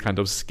various kind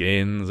of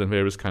skins and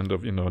various kind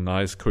of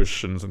nice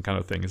cushions and kind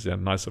of things.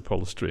 Nice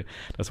upholstery.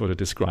 That's what it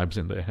describes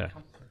in there.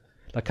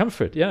 Like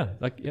comfort.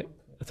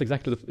 That's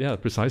exactly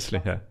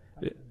precisely.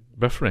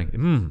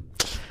 Buffering.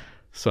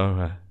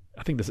 So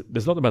I think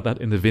there's a lot about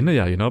that in the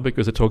Vinaya,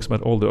 because it talks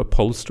about all the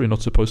upholstery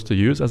not supposed to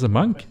use as a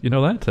monk. You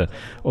know that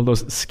all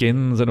those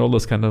skins and all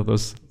those kind of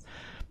those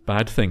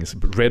bad things,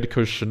 red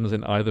cushions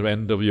in either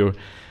end of your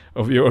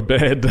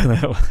bed.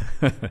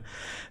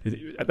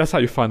 That's how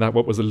you find out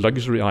what was the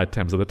luxury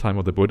items at the time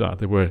of the Buddha.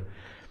 There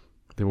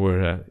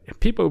were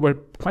people were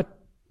quite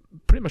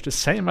pretty much the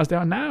same as they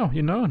are now,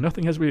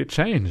 nothing has really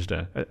changed.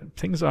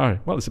 Things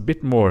are, well, it's a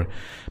bit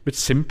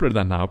simpler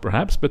than now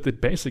perhaps, but the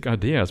basic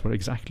ideas were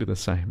exactly the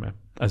same,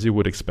 as you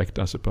would expect,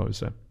 I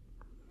suppose.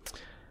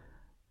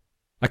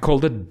 I call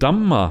the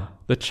Dhamma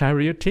the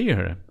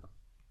charioteer.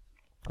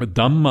 The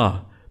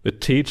Dhamma, the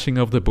teaching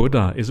of the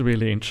Buddha, is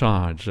really in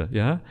charge,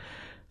 yeah?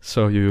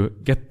 So you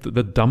get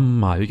the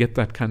Dhamma, you get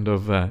that kind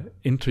of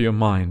into your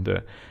mind,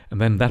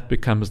 and then that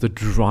becomes the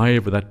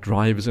driver that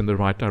drives in the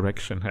right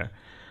direction.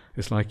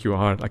 It's like you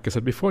are, like I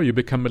said before, you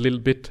become a little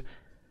bit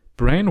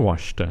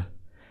brainwashed.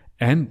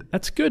 And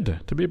that's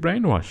good to be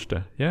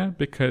brainwashed, yeah,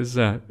 because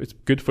it's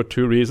good for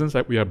two reasons.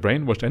 That we are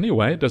brainwashed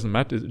anyway. It doesn't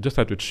matter, you just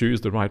have to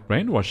choose the right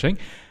brainwashing.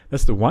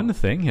 That's the one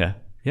thing here.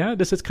 Yeah,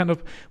 this is kind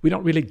of, we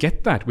don't really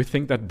get that. We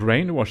think that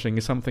brainwashing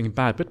is something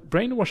bad, but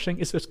brainwashing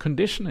is just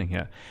conditioning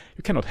here.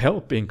 You cannot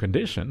help being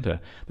conditioned.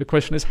 The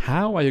question is,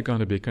 how are you going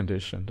to be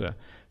conditioned?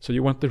 So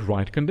you want the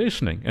right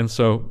conditioning. And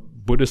so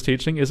Buddhist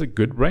teaching is a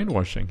good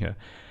brainwashing here.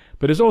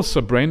 But it's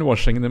also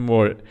brainwashing in the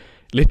more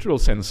literal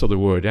sense of the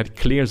word. It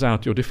clears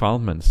out your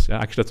defilements.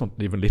 Actually, that's not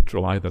even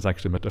literal either. It's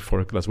actually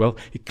metaphorical as well.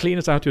 It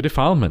cleans out your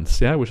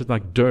defilements, which is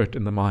like dirt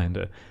in the mind.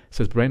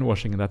 So it's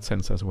brainwashing in that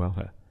sense as well.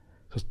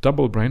 So it's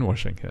double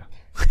brainwashing here.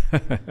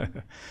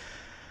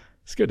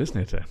 It's good, isn't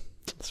it?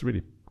 It's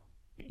really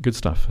good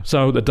stuff.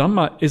 So the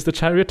Dhamma is the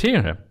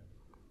charioteer.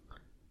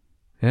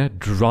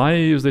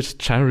 Drives this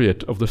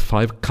chariot of the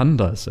 5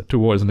 khandhas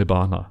towards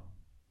Nibbana.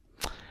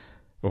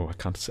 Oh, I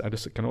can't see. I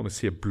can only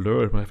see a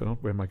blur if I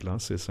don't wear my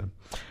glasses.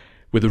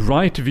 With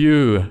right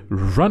view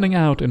running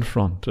out in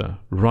front.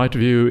 Right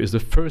view is the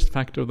first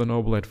factor of the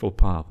Noble Eightfold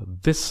Path.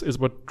 This is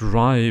what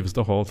drives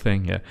the whole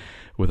thing.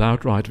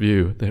 Without right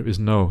view, there is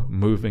no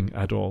moving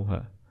at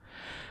all.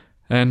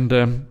 And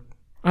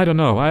I don't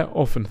know, I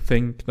often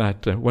think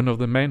that one of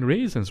the main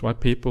reasons why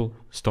people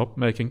stop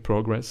making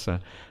progress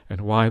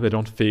and why they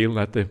don't feel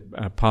that the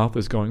path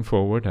is going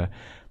forward, they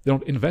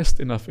don't invest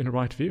enough in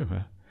right view.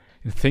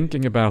 In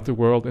thinking about the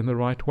world in the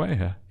right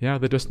way.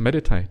 They just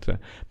meditate.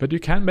 But you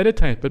can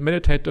meditate, but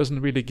meditate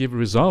doesn't really give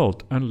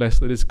result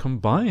unless it is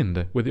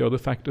combined with the other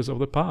factors of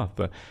the path,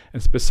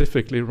 and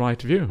specifically right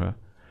view.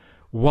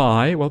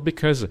 Why? Well,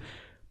 because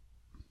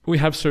we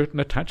have certain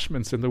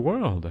attachments in the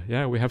world.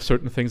 We have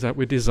certain things that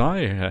we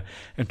desire.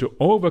 And to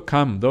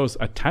overcome those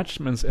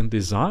attachments and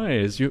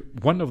desires,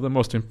 one of the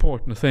most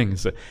important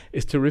things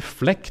is to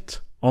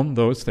reflect on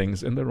those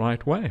things in the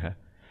right way.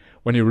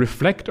 When you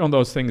reflect on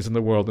those things in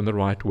the world in the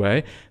right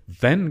way,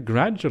 then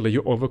gradually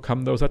you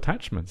overcome those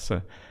attachments.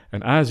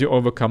 And as you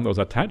overcome those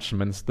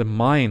attachments, the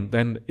mind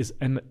then it's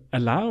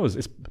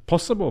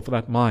possible for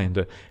that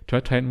mind to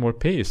attain more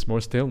peace, more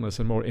stillness,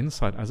 and more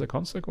insight as a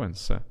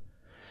consequence. So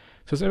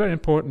it's very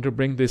important to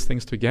bring these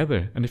things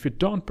together. And if you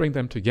don't bring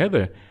them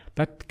together,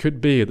 that could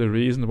be the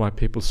reason why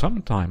people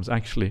sometimes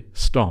actually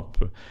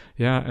stop.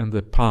 And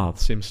the path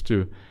seems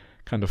to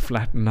kind of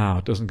flatten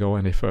out, doesn't go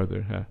any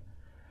further.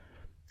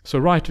 So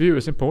right view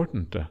is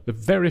important, the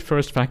very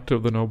first factor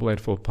of the Noble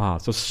Eightfold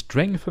Path. So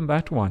strengthen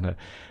that one.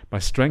 By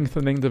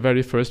strengthening the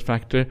very first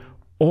factor,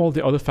 all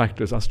the other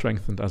factors are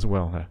strengthened as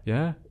well.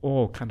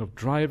 All kind of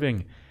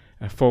driving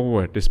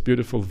forward this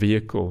beautiful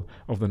vehicle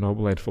of the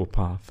Noble Eightfold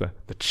Path,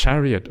 the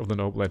chariot of the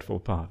Noble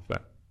Eightfold Path.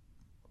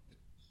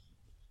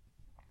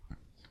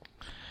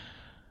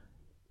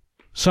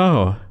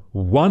 So,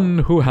 one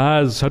who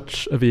has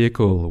such a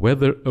vehicle,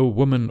 whether a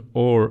woman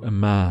or a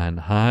man,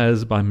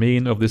 has by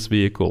means of this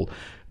vehicle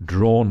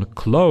drawn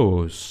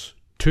close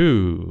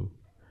to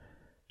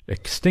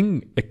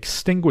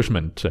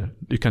extinguishment.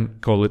 You can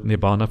call it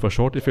Nibbana for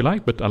short if you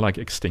like, but I like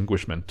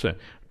extinguishment.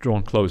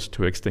 Drawn close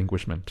to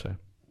extinguishment.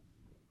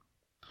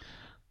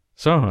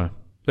 So,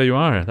 there you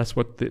are. That's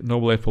what the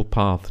Noble Eightfold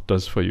Path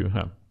does for you.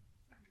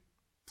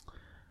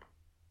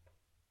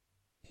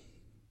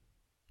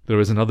 There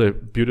is another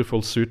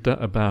beautiful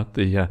sutta about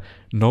the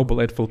Noble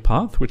Eightfold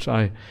Path, which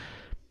I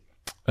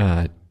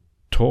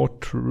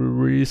taught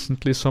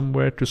recently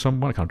somewhere to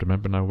someone. I can't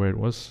remember now where it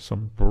was.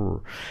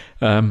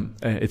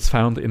 It's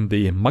found in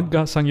the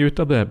Magga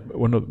Samyutta,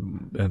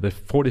 the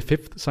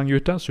 45th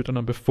Samyutta, Sutta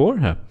number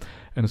 4.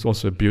 And it's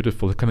also a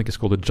beautiful, I think it's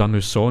called the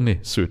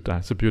Janusoni Sutta.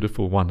 It's a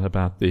beautiful one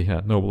about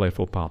the Noble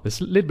Eightfold Path.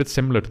 It's a little bit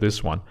similar to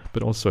this one,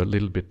 but also a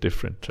little bit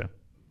different.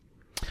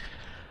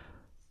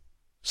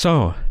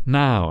 So,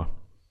 now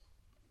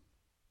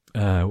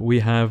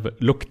we have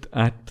looked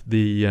at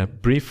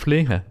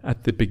briefly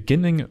at the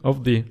beginning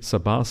of the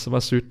Sabbasava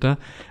Sutta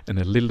and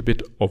a little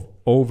bit of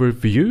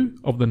overview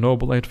of the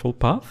Noble Eightfold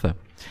Path.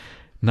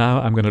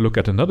 Now I'm going to look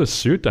at another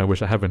sutta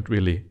which I haven't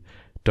really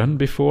done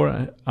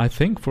before, I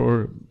think,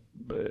 for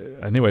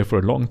a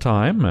long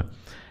time.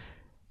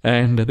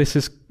 And this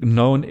is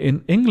known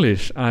in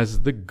English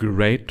as the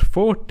Great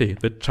 40,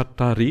 the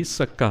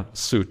Chattarisaka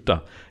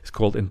Sutta. It's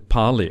called in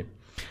Pali.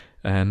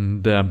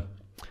 And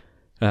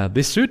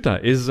this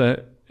sutta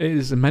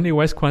is in many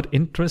ways quite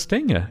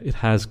interesting. It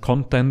has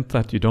content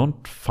that you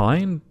don't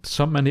find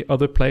so many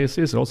other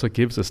places. It also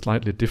gives a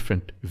slightly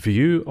different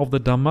view of the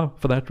Dhamma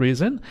for that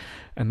reason.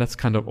 And that's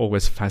kind of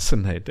always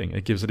fascinating.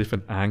 It gives a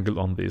different angle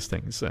on these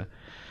things.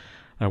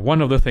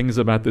 One of the things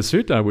about the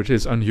sutta which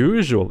is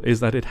unusual is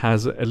that it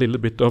has a little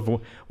bit of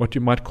what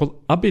you might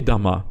call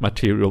Abhidhamma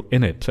material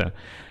in it.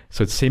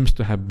 So it seems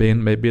to have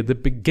been maybe the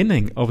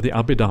beginning of the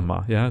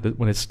Abhidhamma, that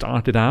when it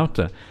started out,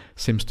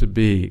 seems to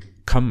be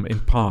come in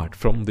part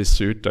from this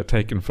sutta,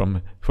 taken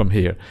from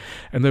here.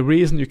 And the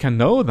reason you can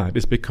know that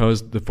is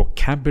because the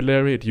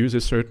vocabulary, it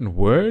uses certain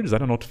words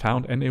that are not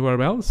found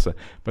anywhere else,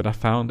 but are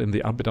found in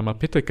the Abhidhamma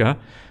Pitaka.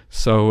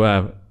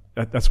 So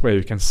that's where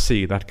you can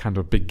see that kind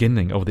of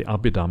beginning of the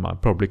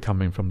Abhidhamma, probably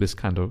coming from this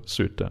kind of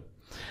sutta.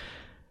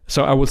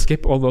 So I will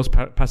skip all those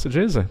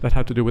passages that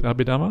have to do with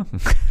Abhidhamma.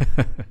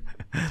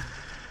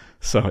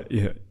 So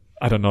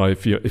I don't know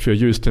if you're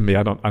used to me.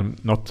 I'm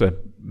not a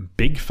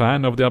big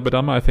fan of the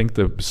Abhidhamma. I think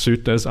the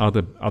suttas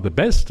are the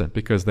best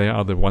because they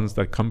are the ones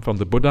that come from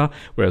the Buddha,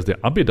 whereas the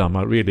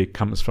Abhidhamma really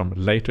comes from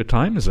later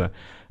times,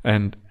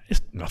 and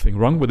there's nothing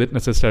wrong with it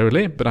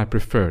necessarily. But I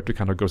prefer to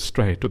kind of go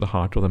straight to the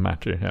heart of the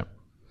matter here.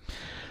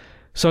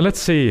 So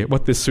let's see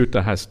what this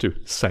sutta has to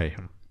say.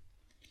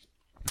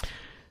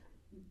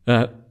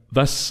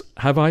 Thus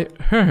have I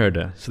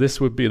heard. So this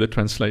would be the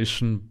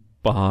translation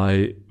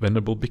by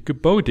Venerable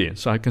Bhikkhu Bodhi.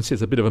 So I can see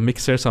it's a bit of a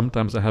mix here.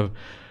 Sometimes I have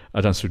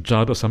Ajahn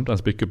Sujata,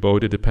 sometimes Bhikkhu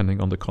Bodhi, depending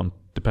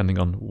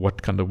on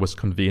what kind of was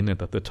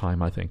convenient at the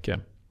time, I think.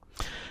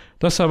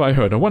 Thus have I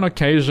heard. On one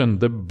occasion,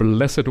 the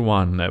Blessed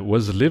One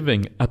was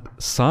living at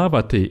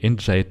Savatthi in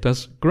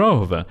Jeta's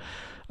grove,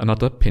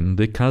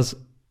 Anathapindika's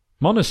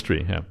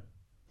monastery here.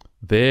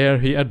 There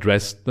he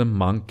addressed the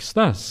monks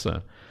thus.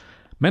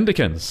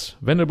 Mendicants,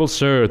 Venerable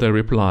Sir, they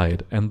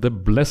replied, and the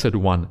Blessed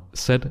One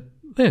said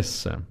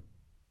this.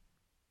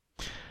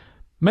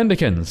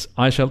 Mendicants,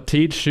 I shall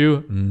teach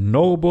you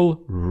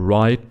noble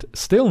right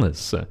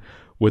stillness,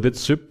 with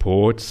its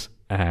supports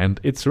and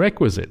its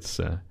requisites.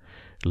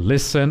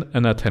 Listen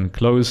and attend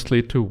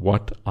closely to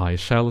what I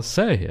shall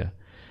say.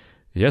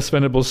 Yes,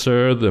 Venerable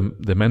Sir,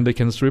 the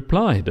mendicants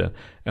replied,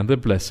 and the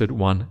Blessed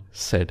One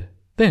said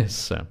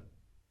this.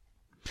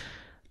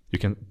 You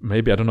can,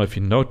 maybe, I don't know if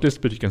you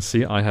noticed, but you can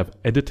see I have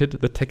edited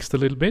the text a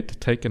little bit,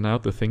 taken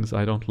out the things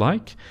I don't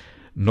like.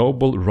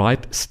 Noble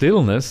right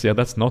stillness,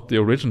 that's not the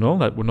original,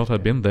 that would not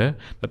have been there.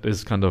 That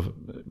is kind of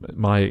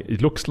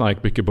it looks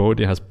like Bhikkhu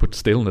Bodhi has put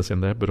stillness in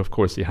there, but of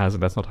course he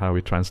hasn't. That's not how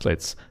he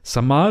translates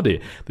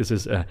samadhi. This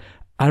is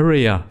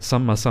Arya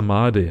Samma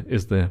Samadhi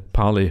is the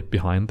Pali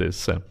behind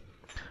this,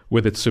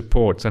 with its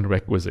supports and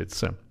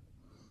requisites.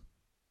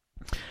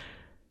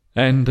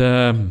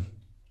 And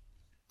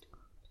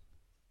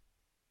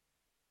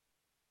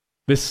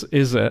this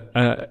is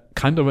a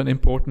kind of an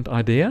important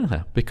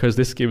idea, because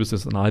this gives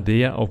us an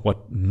idea of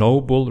what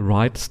noble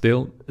right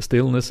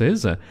stillness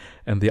is.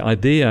 And the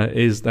idea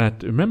is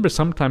that, remember,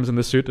 sometimes in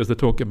the sutras they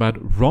talk about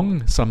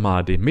wrong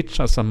samadhi,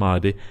 miccha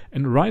samadhi,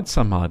 and right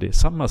samadhi,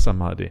 samma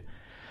samadhi.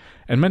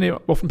 And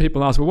often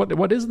people ask, well,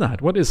 what is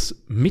that? What is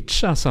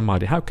miccha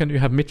samadhi? How can you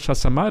have miccha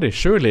samadhi?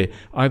 Surely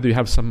either you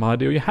have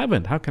samadhi or you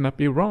haven't. How can that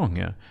be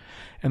wrong?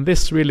 And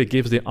this really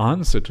gives the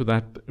answer to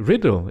that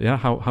riddle,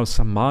 how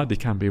samadhi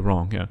can be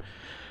wrong.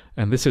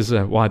 And this is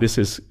why this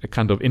is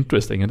kind of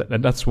interesting,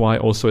 and that's why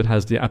also it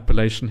has the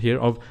appellation here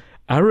of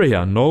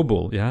Arya,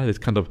 noble.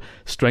 It kind of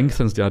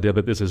strengthens the idea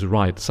that this is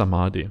right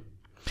samadhi.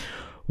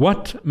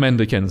 What,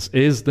 mendicants,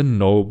 is the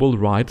noble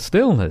right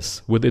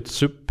stillness, with its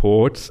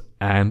supports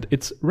and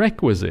its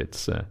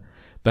requisites?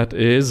 That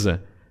is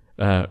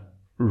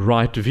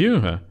right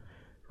view,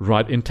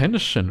 right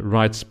intention,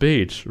 right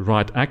speech,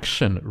 right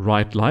action,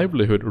 right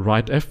livelihood,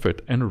 right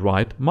effort, and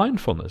right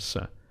mindfulness.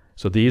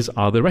 So these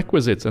are the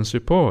requisites and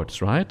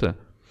supports, right?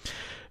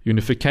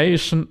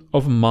 Unification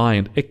of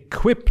mind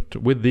equipped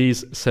with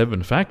these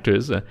 7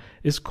 factors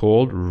is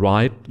called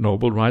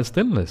noble right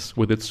stillness,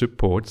 with its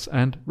supports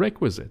and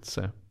requisites.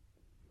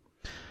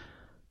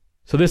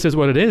 So this is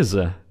what it is.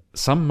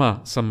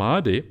 Samma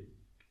samadhi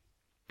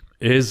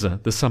is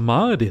the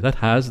samadhi that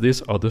has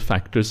these other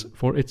factors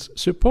for its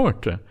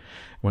support.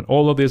 When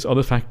all of these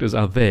other factors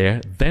are there,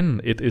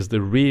 then it is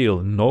the real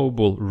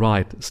noble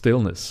right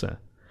stillness.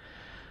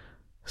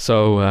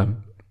 So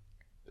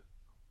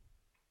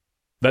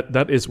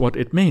that is what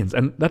it means,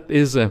 and that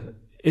is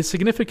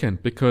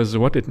significant, because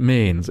what it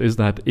means is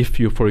that if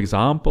you, for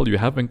example, you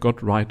haven't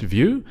got right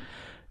view,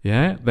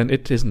 then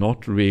it is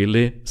not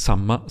really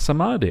samma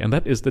samadhi, and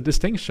that is the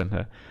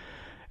distinction.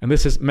 And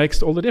this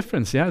makes all the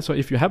difference. So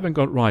if you haven't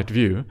got right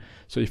view,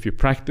 so if you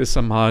practice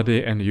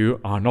samadhi and you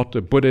are not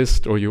a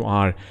Buddhist, or you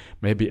are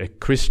maybe a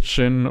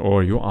Christian,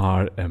 or you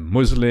are a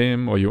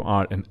Muslim, or you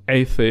are an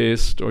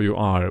atheist, or you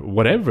are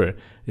whatever,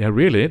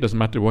 really, it doesn't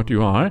matter what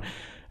you are.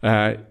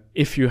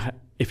 If you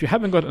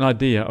haven't got an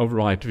idea of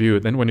right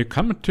view, then when you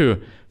come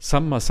to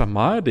samma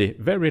samadhi,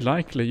 very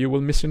likely you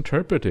will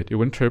misinterpret it. You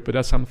will interpret it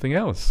as something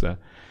else.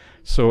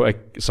 So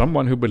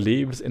someone who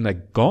believes in a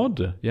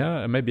god,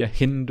 maybe a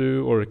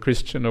Hindu or a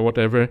Christian or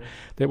whatever,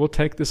 they will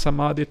take the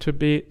samadhi to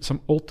be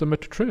some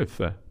ultimate truth.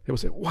 They will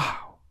say,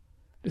 wow,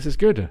 This is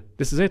good.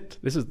 This is it.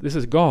 This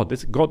is God.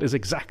 God is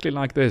exactly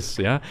like this.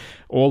 Yeah,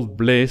 all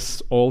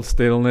bliss, all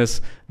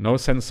stillness, no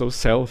sense of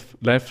self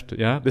left.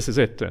 Yeah, this is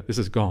it. This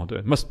is God.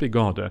 It must be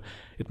God.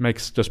 It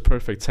makes just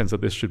perfect sense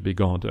that this should be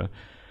God.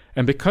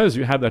 And because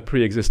you have that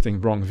pre-existing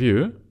wrong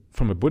view,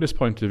 from a Buddhist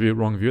point of view,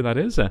 wrong view that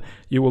is,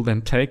 you will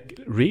then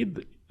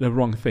read the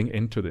wrong thing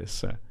into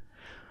this.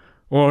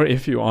 Or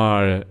if you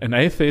are an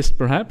atheist,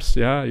 perhaps,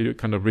 yeah, you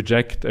kind of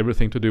reject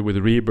everything to do with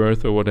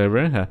rebirth or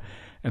whatever.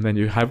 And then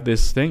you have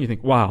this thing, you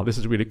think, wow, this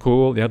is really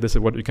cool. Yeah, this is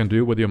what you can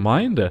do with your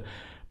mind.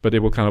 But it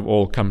will kind of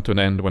all come to an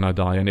end when I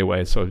die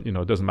anyway. So,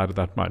 it doesn't matter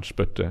that much.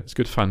 But it's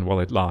good fun while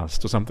it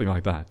lasts, or something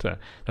like that.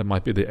 That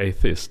might be the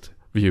atheist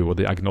view or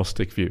the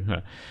agnostic view.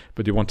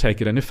 But you won't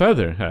take it any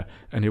further.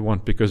 And you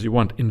won't, because you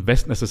won't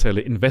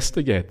necessarily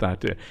investigate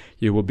that.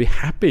 You will be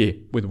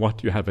happy with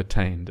what you have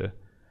attained.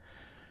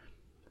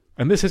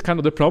 And this is kind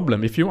of the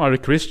problem. If you are a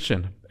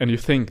Christian and you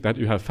think that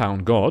you have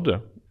found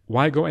God,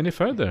 why go any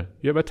further?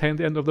 You have attained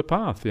the end of the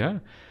path, yeah?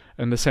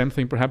 And the same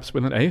thing perhaps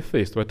with an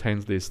atheist who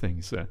attains these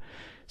things.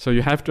 So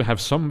you have to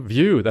have some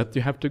view that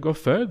you have to go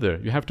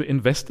further. You have to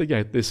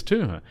investigate this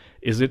too.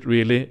 Is it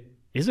really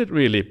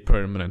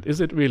permanent?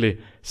 Is it really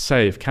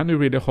safe? Can you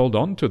really hold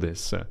on to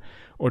this?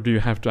 Or do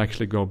you have to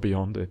actually go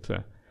beyond it?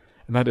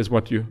 And that is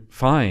what you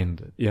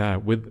find,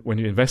 when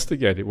you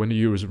investigate it, when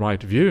you use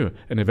right view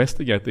and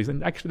investigate these,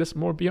 and actually there's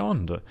more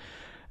beyond.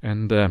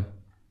 And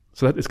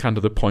so that is kind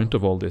of the point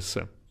of all this.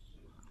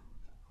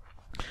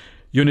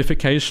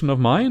 Unification of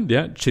mind,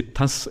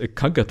 chittas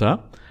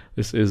ekaggata.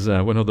 This is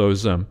one of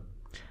those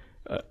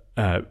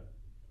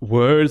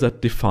words that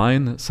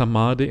define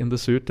samadhi in the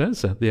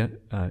suttas. The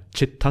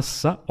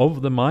chittassa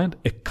of the mind,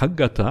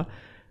 ekaggata,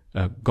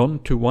 gone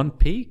to one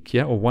peak,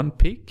 or one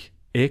peak,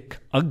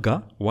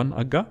 ek-agga,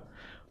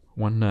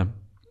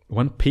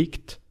 one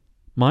peaked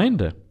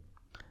mind,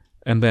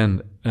 and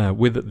then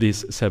with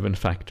these 7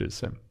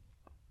 factors.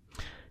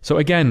 So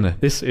again,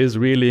 this is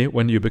really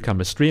when you become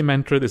a stream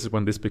enterer. This is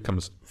when this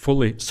becomes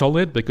fully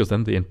solid, because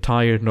then the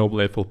entire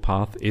Noble Eightfold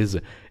Path is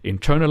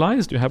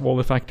internalized. You have all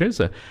the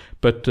factors,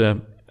 but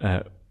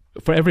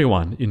for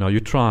everyone,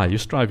 you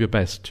strive your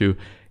best to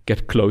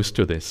get close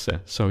to this.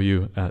 So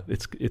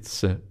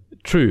it's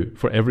true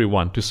for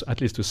everyone,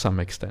 at least to some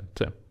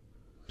extent.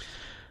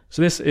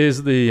 So this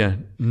is the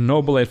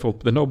Noble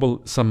Eightfold, the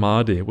Noble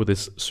Samadhi with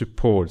its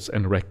supports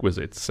and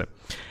requisites.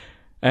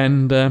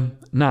 And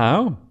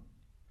now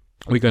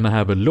we're going to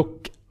have a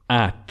look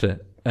at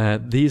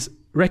these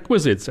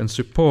requisites and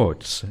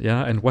supports,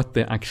 and what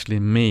they actually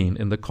mean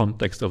in the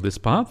context of this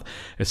path,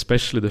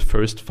 especially the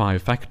first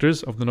 5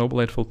 factors of the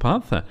Noble Eightfold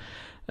Path,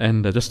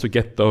 and just to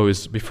get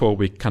those before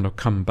we kind of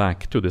come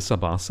back to the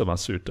Sabbasava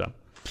Sutta.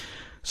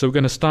 So we're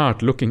going to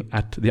start looking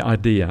at the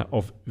idea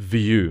of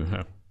view.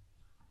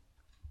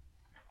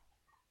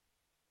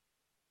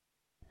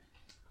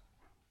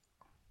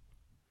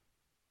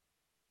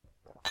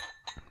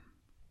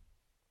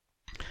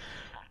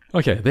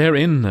 Okay,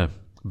 therein,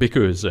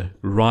 because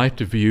right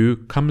view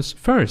comes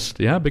first,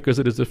 because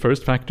it is the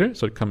first factor,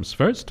 so it comes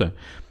first.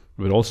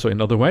 But also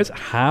in other ways,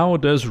 how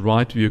does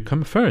right view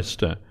come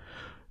first?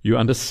 You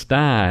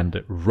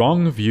understand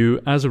wrong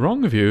view as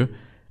wrong view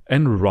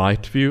and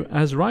right view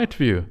as right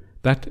view.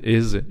 That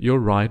is your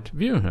right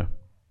view.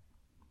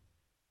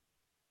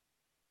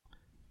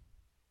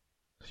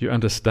 You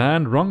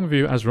understand wrong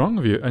view as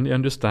wrong view, and you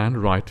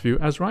understand right view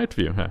as right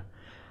view.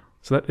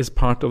 So that is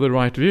part of the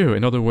right view.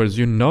 In other words,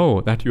 you know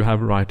that you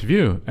have right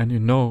view, and you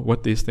know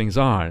what these things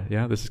are.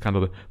 This is kind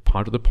of the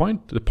part of the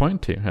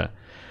point here.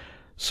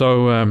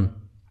 So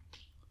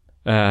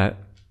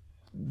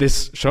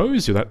this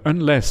shows you that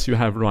unless you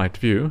have right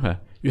view,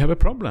 you have a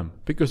problem,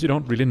 because you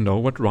don't really know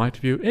what right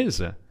view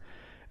is.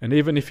 And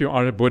even if you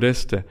are a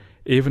Buddhist,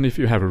 even if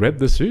you have read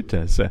the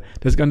suttas,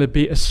 there's going to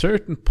be a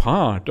certain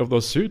part of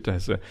those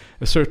suttas,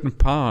 a certain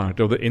part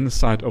of the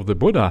insight of the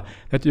Buddha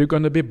that you're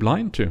going to be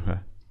blind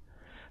to.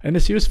 And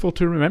it's useful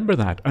to remember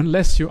that.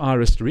 Unless you are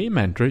a stream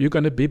enterer, you're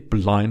going to be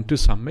blind to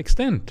some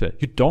extent.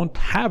 You don't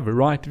have a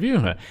right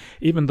view.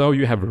 Even though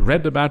you have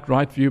read about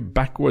right view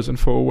backwards and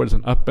forwards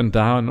and up and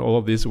down, all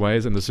of these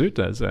ways in the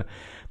suttas,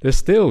 there's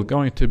still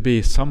going to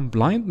be some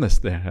blindness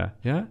there.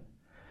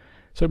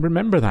 So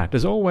remember that.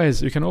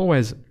 You can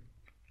always,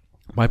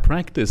 by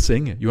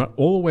practicing, you are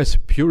always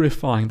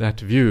purifying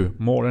that view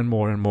more and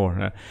more and more.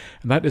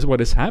 And that is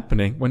what is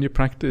happening when you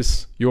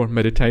practice your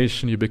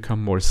meditation. You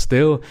become more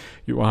still.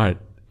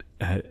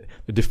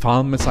 The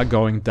defilements are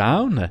going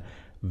down.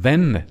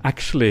 Then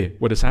actually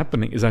what is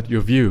happening is that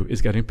your view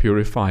is getting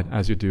purified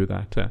as you do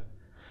that.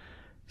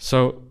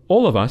 So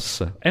all of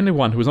us,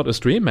 anyone who is not a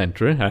stream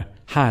enterer,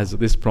 has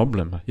this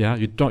problem.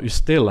 You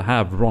still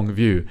have wrong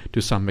view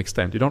to some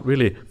extent. You don't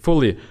really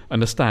fully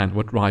understand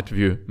what right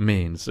view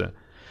means.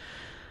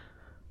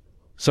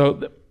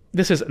 So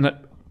this is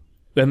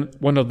then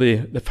one of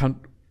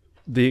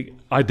the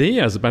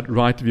ideas about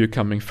right view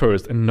coming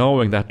first, and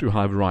knowing that you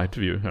have right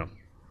view.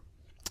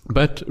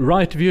 But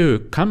right view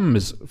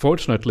comes,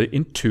 fortunately,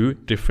 in two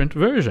different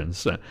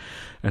versions.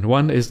 And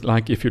one is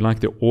like, if you like,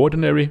 the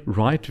ordinary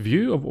right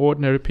view of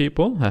ordinary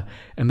people,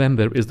 and then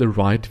there is the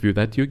right view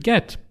that you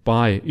get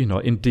by,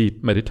 in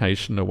deep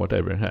meditation or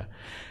whatever.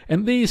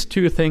 And these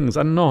two things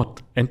are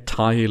not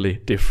entirely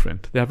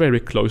different. They are very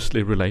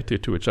closely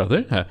related to each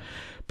other,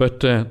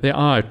 but they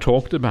are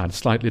talked about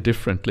slightly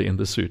differently in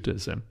the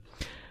suttas.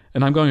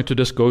 And I'm going to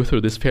just go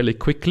through this fairly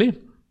quickly,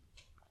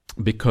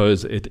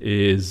 because it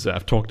is,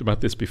 I've talked about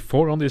this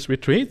before on these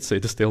retreats,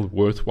 it is still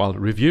worthwhile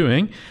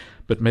reviewing,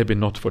 but maybe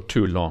not for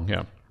too long,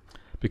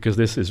 because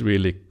this is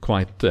really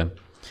quite a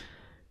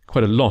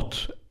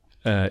lot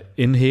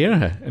in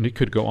here, and you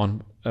could go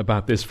on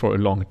about this for a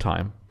long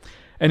time.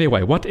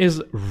 Anyway, what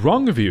is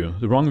wrong view?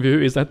 The wrong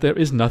view is that there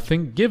is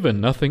nothing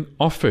given, nothing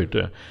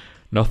offered,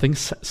 nothing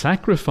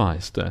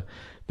sacrificed.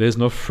 There's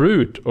no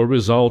fruit or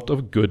result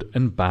of good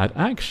and bad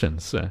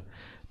actions.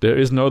 There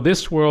is no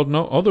this world,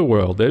 no other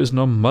world. There is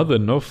no mother,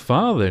 no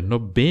father, no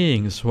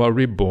beings who are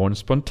reborn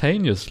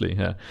spontaneously.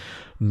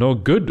 No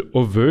good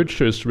or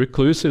virtuous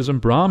recluses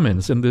and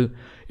Brahmins in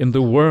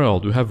the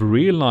world who have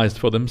realized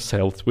for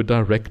themselves with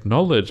direct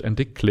knowledge and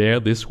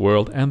declare this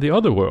world and the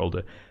other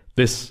world.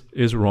 This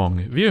is wrong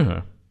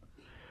view.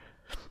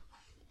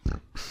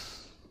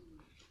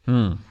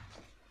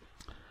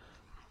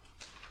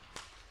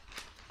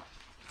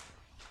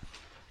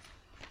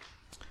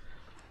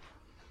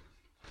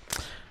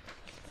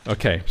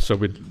 Okay, so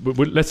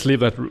let's leave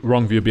that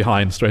wrong view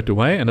behind straight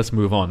away, and let's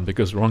move on,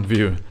 because wrong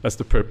view, that's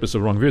the purpose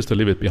of wrong view, is to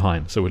leave it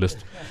behind. So we'll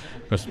just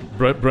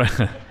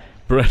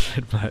brush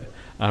it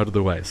out of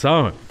the way.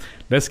 So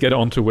let's get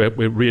on to where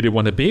we really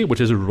want to be, which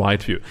is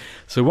right view.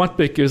 So what,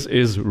 Bhikkhus,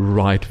 is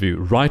right view?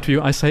 Right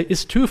view, I say,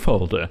 is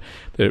twofold.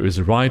 There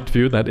is right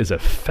view that is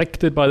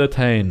affected by the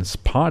taints,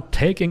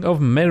 partaking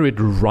of merit,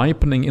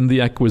 ripening in the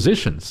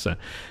acquisitions.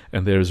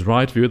 And there is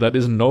right view that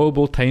is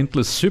noble,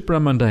 taintless,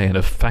 supramundane,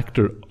 a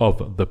factor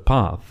of the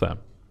path.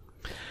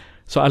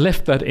 So I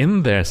left that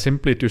in there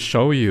simply to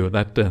show you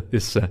that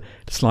this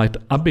slight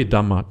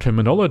Abhidhamma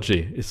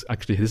terminology is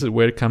actually, this is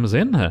where it comes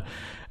in.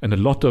 And a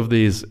lot of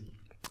these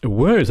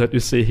words that you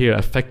see here,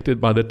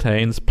 affected by the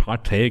taints,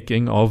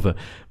 partaking of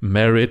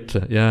merit,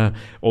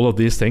 all of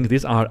these things,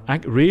 these are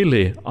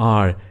really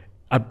are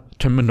a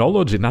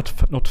terminology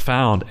not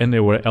found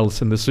anywhere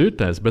else in the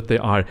suttas, but they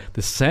are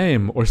the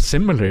same or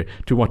similar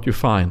to what you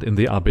find in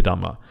the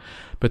Abhidhamma.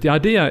 But the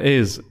idea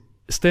is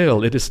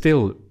still, it is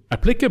still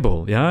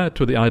applicable,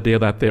 to the idea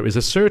that there is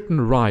a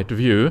certain right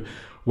view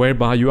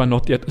whereby you are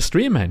not yet a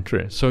stream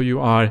enterer, so you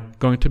are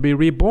going to be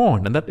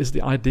reborn, and that is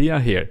the idea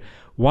here.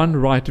 One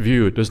right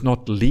view does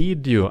not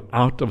lead you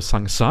out of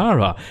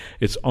samsara.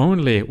 It's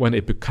only when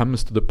it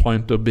becomes to the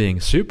point of being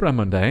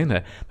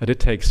supramundane that it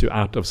takes you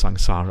out of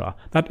samsara.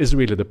 That is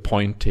really the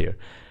point here.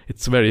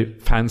 It's a very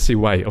fancy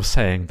way of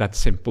saying that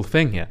simple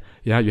thing here.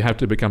 You have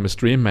to become a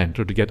stream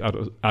mentor to get out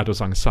of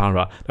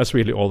samsara. That's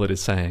really all that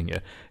it's saying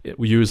here.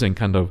 We're using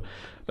kind of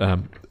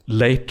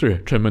later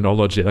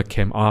terminology that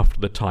came after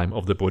the time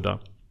of the Buddha.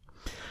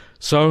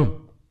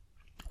 So,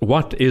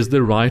 what is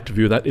the right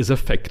view that is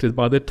affected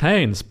by the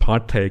taints,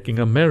 partaking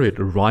of merit,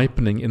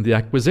 ripening in the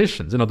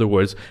acquisitions? In other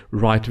words,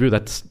 right view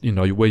that's,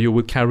 where you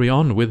will carry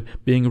on with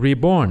being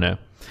reborn.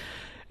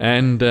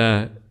 And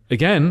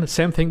again,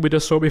 same thing we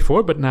just saw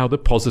before, but now the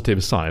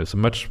positive side. So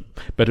much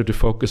better to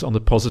focus on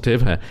the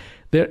positive.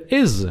 There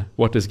is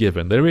what is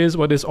given, there is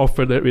what is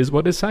offered, there is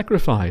what is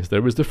sacrificed,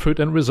 there is the fruit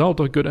and result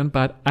of good and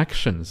bad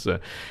actions.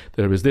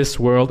 There is this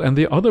world and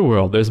the other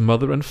world, there's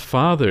mother and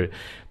father.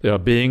 There are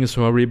beings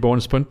who are reborn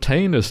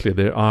spontaneously.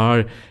 There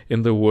are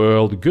in the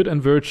world good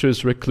and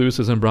virtuous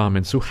recluses and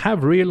Brahmins who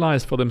have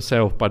realized for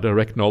themselves by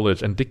direct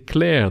knowledge and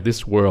declare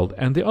this world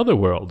and the other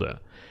world.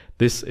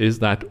 This is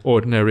that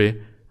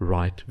ordinary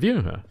right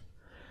view.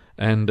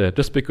 And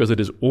just because it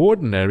is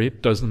ordinary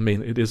doesn't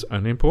mean it is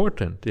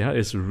unimportant.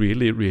 It's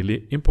really,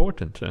 really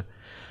important.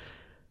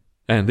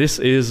 And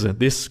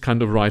this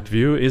kind of right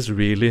view is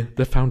really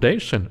the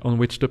foundation on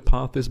which the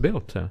path is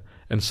built.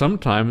 And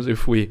sometimes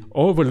if we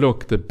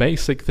overlook the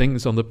basic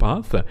things on the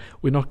path,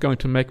 we're not going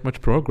to make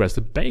much progress.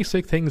 The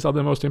basic things are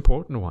the most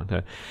important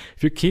one.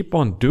 If you keep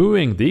on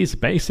doing these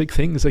basic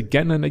things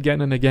again and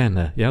again and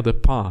again, the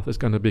path is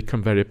going to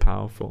become very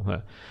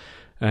powerful.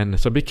 And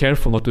so be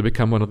careful not to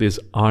become one of these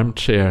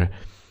armchair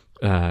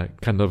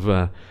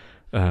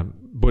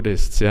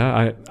Buddhists.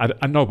 I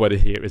nobody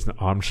here is an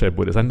armchair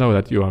Buddhist. I know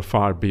that you are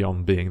far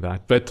beyond being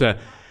that. But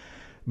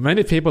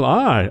many people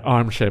are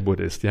armchair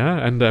Buddhists.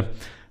 And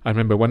I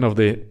remember one of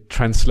the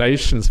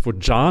translations for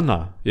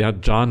jhana.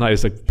 Jhana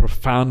is a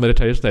profound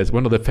meditation. It's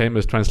one of the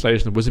famous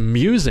translations was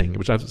musing,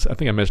 which I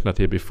think I mentioned that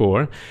here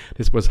before.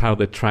 This was how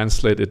they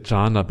translated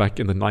jhana back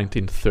in the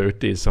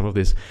 1930s. Some of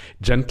these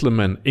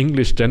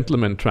English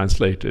gentlemen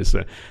translators,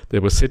 they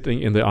were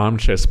sitting in the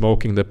armchair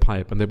smoking the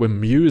pipe, and they were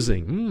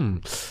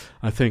musing.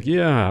 I think,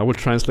 I will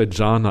translate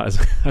jhana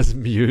as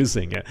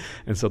musing.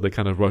 And so they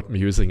kind of wrote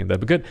musing in there.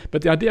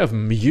 But the idea of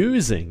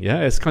musing,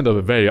 is kind of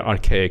a very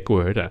archaic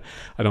word.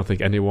 I don't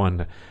think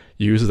anyone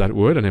uses that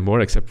word anymore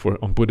except for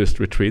on Buddhist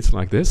retreats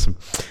like this.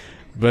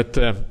 But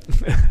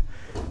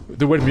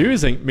the word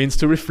musing means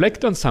to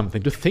reflect on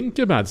something, to think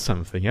about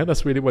something. Yeah,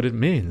 that's really what it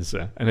means.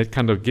 And it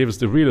kind of gives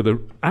the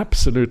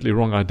absolutely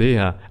wrong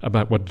idea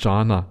about what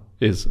jhana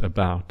is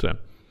about.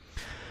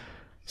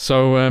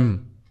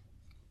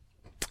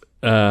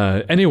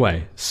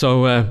 Anyway,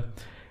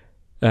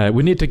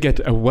 we need to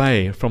get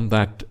away from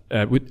that.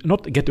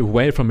 Not get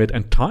away from it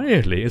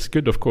entirely. It's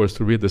good, of course,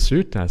 to read the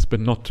suttas, but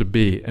not to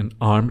be an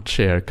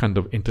armchair kind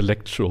of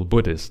intellectual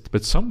Buddhist,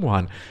 but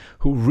someone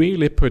who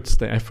really puts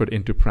the effort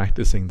into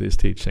practicing these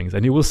teachings.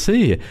 And you will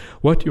see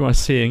what you are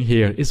seeing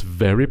here is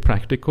very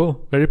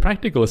practical,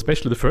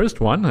 especially the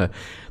first one.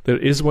 There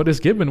is what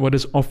is given, what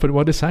is offered,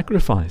 what is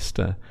sacrificed.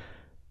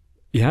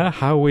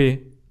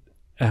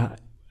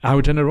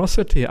 Our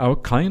generosity, our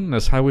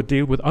kindness, how we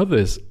deal with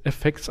others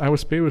affects our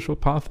spiritual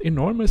path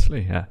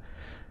enormously.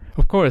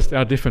 Of course, there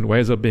are different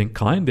ways of being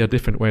kind, there are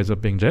different ways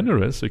of being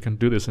generous. You can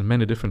do this in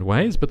many different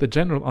ways, but the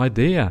general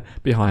idea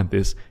behind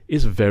this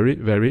is very,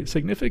 very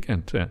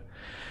significant.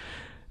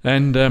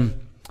 And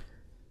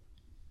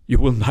you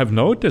will have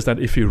noticed that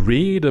if you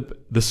read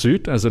the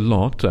suttas a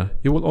lot,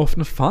 you will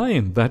often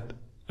find that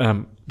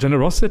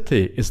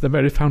generosity is the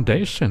very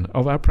foundation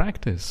of our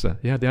practice.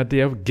 The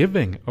idea of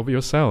giving of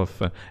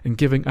yourself and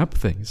giving up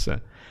things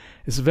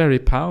is very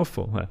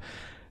powerful.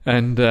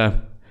 And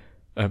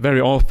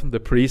very often the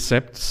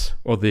precepts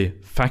or the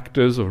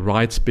factors of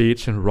right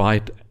speech and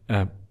right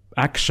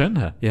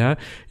action,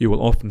 you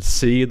will often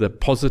see the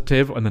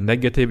positive and the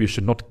negative. You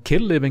should not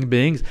kill living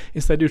beings.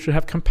 Instead, you should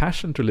have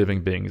compassion to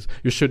living beings.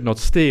 You should not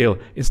steal.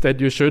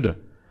 Instead, you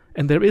should.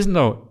 And there is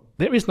no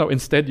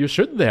instead you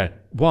should there.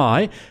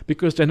 Why?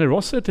 Because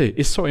generosity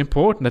is so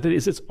important that it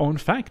is its own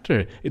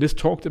factor. It is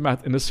talked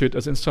about in the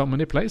suttas in so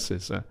many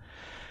places.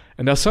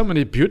 And there are so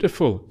many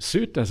beautiful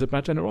suttas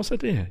about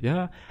generosity.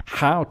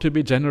 How to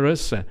be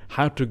generous,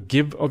 how to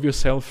give of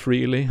yourself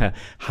freely,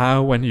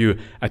 how when you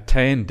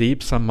attain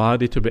deep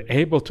samadhi, to be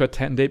able to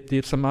attain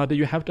deep samadhi,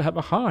 you have to have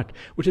a heart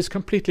which is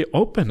completely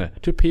open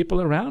to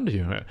people around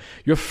you.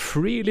 You're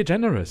freely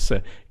generous,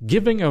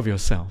 giving of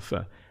yourself.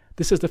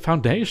 This is the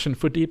foundation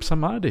for deep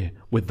samadhi.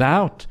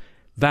 Without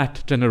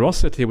that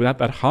generosity, without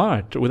that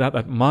heart, without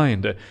that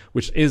mind,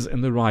 which is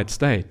in the right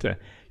state,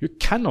 you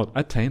cannot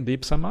attain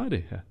deep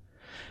samadhi.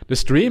 The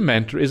stream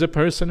mentor is a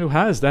person who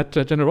has that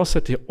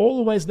generosity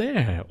always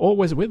there,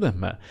 always with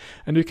them.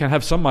 And you can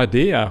have some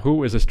idea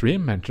who is a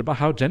stream mentor by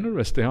how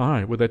generous they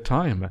are with their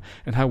time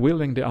and how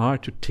willing they are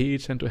to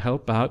teach and to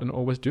help out and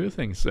always do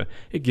things.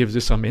 It gives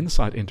you some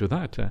insight into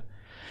that.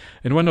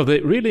 And one of the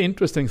really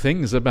interesting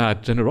things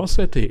about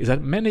generosity is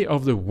that many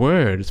of the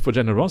words for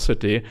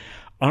generosity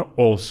are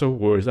also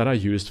words that are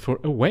used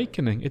for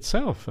awakening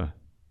itself.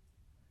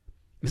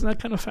 Isn't that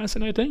kind of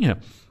fascinating?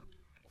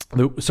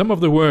 Some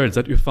of the words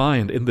that you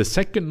find in the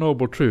second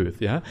noble truth,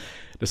 the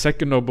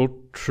second noble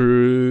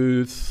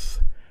truth,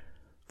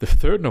 the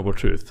third noble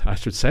truth, I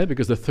should say,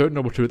 because the third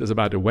noble truth is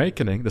about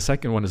awakening. The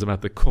second one is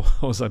about the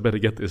cause. I better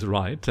get this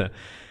right.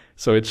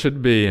 So it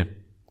should be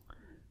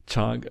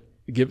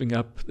giving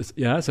up. So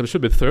it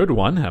should be the third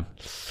one.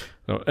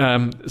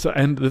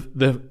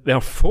 There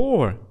are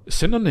four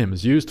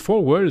synonyms used,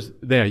 four words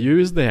there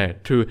used there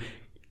to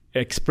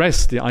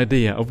express the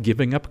idea of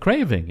giving up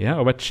craving,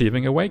 of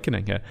achieving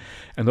awakening.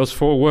 And those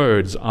four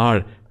words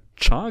are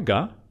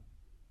chaga,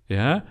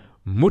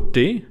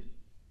 mutti,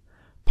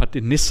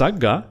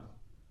 patinissagga,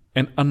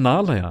 and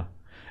analaya.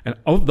 And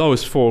of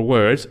those four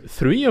words,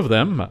 three of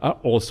them are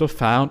also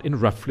found in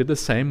roughly the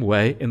same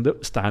way in the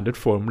standard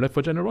formula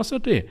for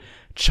generosity.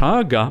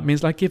 Chaga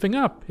means like giving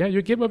up.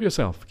 You give of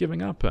yourself,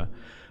 giving up.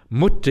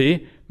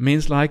 Mutti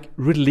means like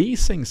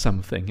releasing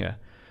something.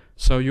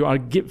 So you are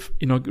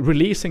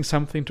releasing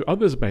something to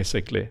others,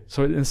 basically.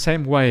 So in the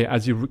same way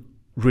as you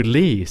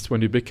release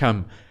when you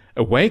become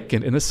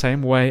awakened, in the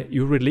same way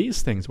you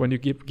release things when you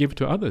give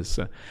to others.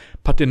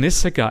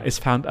 Patinissagga is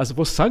found as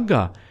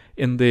vosagga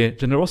in the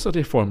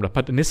generosity formula.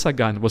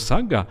 Patinissagga and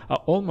vosagga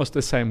are almost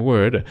the same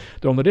word.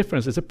 The only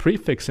difference is a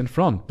prefix in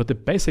front, but the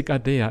basic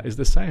idea is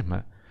the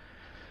same.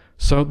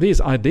 So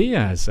these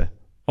ideas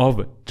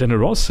of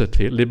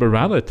generosity,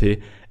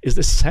 liberality, is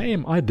the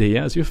same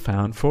idea as you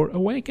found for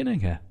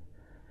awakening.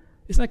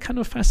 Isn't that kind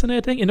of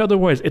fascinating? In other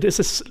words, it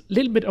is a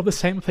little bit of the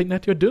same thing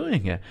that you're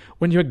doing.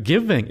 When you're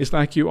giving, it's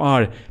like you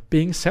are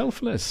being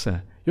selfless.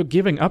 You're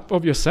giving up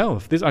of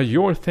yourself. These are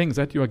your things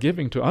that you are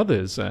giving to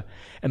others.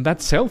 And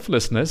that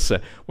selflessness,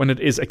 when it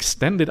is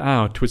extended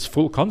out to its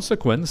full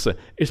consequence,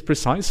 is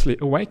precisely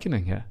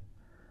awakening.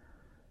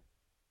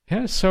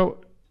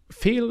 So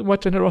feel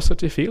what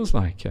generosity feels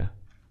like.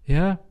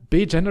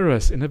 Be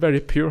generous in a very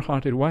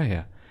pure-hearted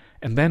way.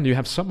 And then you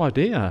have some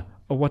idea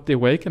of what the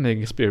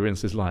awakening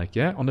experience is like,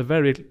 on a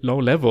very low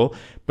level,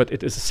 but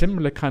it is a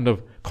similar kind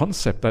of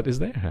concept that is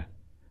there.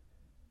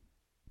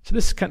 So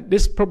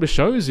this probably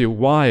shows you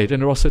why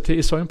generosity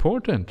is so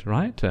important,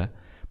 right?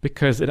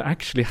 Because it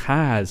actually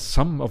has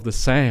some of the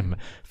same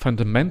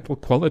fundamental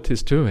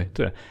qualities to it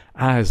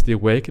as the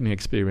awakening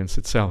experience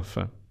itself.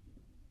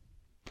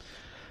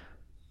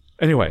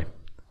 Anyway,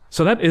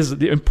 So that is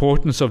the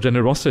importance of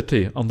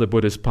generosity on the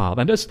Buddhist path.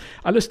 And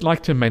I just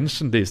like to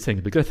mention these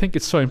things because I think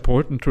it's so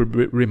important to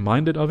be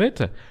reminded of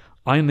it.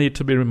 I need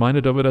to be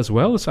reminded of it as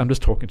well, so I'm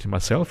just talking to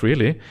myself,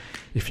 really.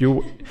 If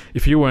you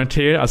weren't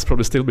here, I'd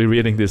probably still be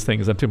reading these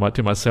things and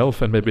to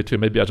myself, and maybe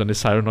Ajahn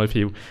Nisarno, if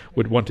he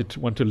would want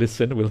to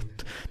listen, we'll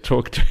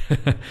talk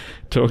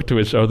to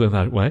each other in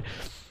that way.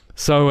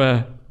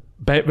 So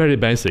very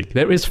basic.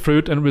 There is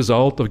fruit and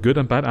result of good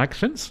and bad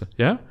actions.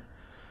 Yeah,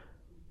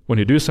 when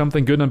you do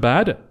something good and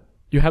bad,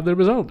 you have the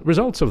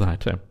results of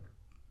that.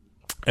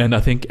 And I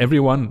think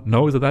everyone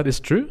knows that is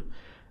true.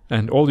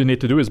 And all you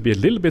need to do is be a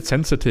little bit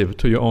sensitive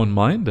to your own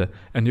mind,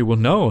 and you will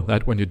know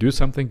that when you do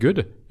something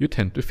good, you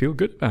tend to feel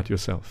good about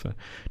yourself.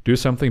 Do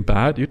something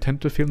bad, you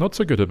tend to feel not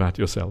so good about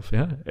yourself.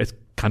 Yeah, it's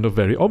kind of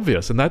very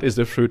obvious, and that is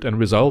the fruit and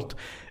result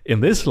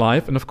in this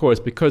life. And of course,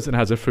 because it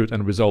has a fruit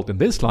and result in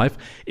this life,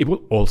 it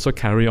will also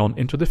carry on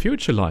into the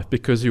future life,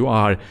 because you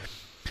are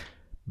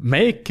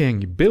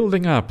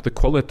building up the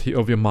quality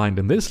of your mind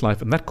in this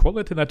life, and that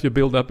quality that you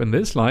build up in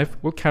this life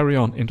will carry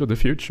on into the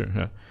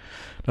future.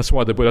 That's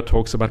why the Buddha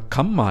talks about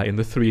kamma in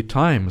the 3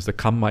 times. The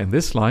kamma in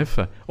this life,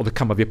 or the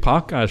kamma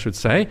vipaka, I should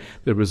say,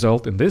 the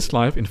result in this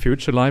life, in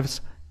future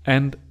lives,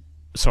 in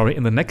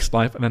the next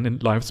life, and then in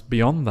lives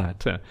beyond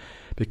that,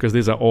 because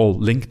these are all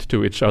linked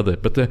to each other.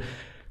 But the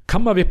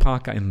kamma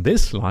vipaka in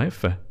this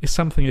life is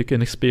something you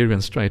can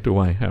experience straight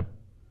away.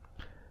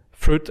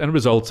 Fruit and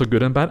results of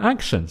good and bad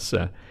actions.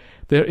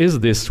 There is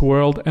this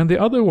world and the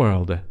other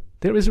world.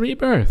 There is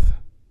rebirth.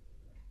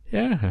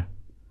 Yeah.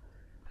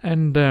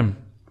 And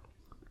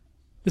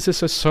this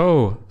is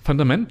so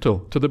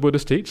fundamental to the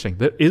Buddhist teaching.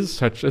 There is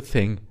such a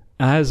thing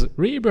as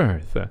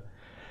rebirth.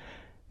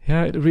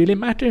 Yeah, it really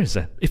matters.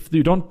 If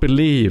you don't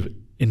believe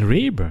in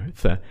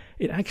rebirth,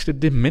 it actually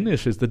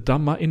diminishes the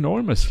Dhamma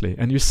enormously.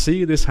 And you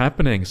see this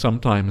happening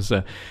sometimes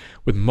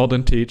with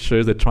modern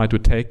teachers. They try to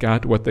take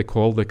out what they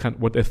call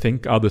what they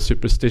think are the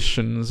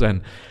superstitions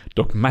and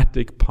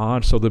dogmatic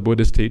parts of the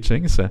Buddhist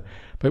teachings.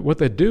 But what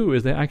they do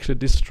is they actually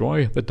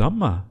destroy the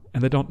Dhamma,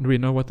 and they don't really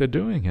know what they're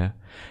doing.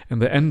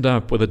 And they end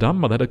up with a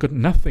Dhamma that has got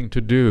nothing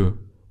to do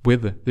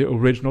with the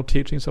original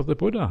teachings of the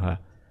Buddha.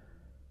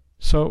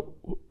 So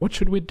what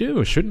should we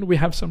do? Shouldn't we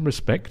have some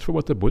respect for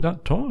what the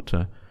Buddha taught?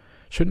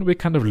 Shouldn't we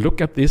kind of look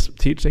at these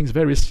teachings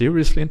very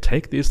seriously and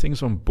take these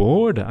things on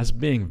board as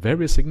being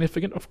very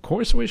significant? Of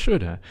course we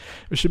should.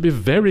 We should be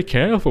very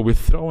careful with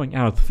throwing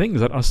out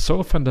things that are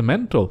so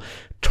fundamental,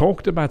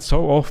 talked about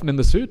so often in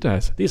the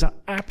suttas. These are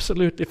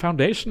absolutely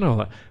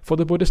foundational for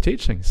the Buddhist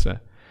teachings.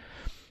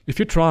 If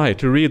you try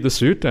to read the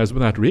suttas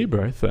without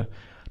rebirth,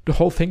 the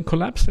whole thing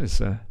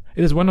collapses.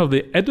 It is one of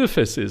the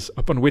edifices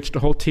upon which the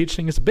whole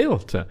teaching is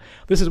built.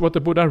 This is what the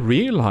Buddha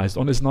realized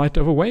on his night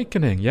of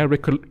awakening,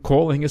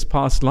 recalling his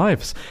past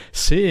lives,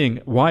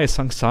 seeing why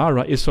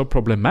samsara is so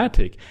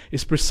problematic,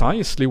 is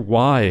precisely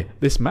why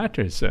this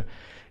matters.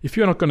 If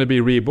you're not going to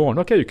be reborn,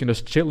 okay, you can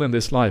just chill in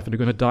this life, and you're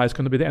going to die, it's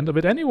going to be the end of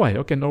it anyway.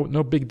 Okay,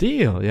 no big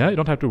deal, you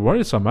don't have to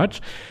worry so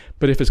much.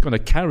 But if it's going to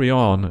carry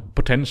on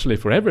potentially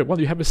forever, well,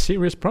 you have a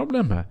serious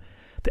problem.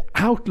 The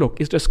outlook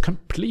is just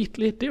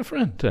completely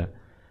different.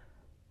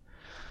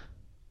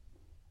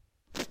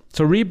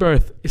 So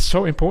rebirth is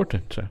so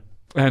important,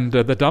 and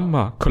the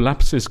Dhamma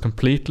collapses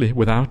completely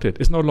without it.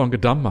 It's no longer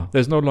Dhamma.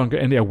 There's no longer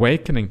any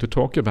awakening to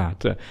talk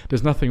about.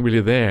 There's nothing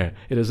really there.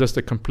 It is just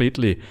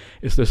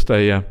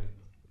a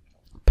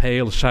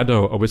pale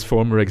shadow of its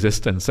former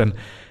existence, and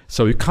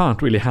so you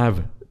can't really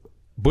have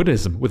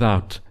Buddhism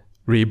without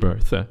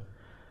rebirth.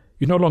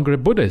 You're no longer a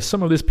Buddhist.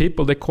 Some of these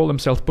people, they call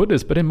themselves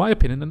Buddhists, but in my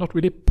opinion, they're not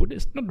really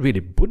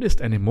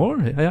Buddhist anymore.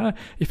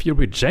 If you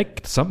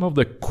reject some of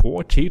the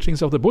core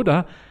teachings of the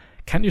Buddha,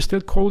 can you still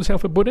call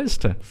yourself a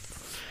Buddhist?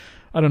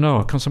 I don't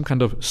know, some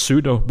kind of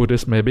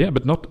pseudo-Buddhist maybe,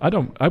 but not. I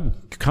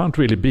can't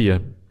really be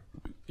a.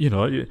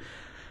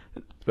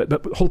 But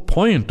the whole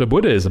point of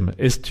Buddhism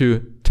is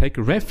to take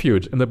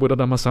refuge in the Buddha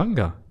Dhamma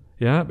Sangha.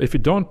 Yeah, if you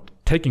don't,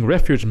 taking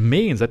refuge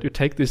means that you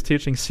take these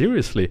teachings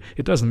seriously.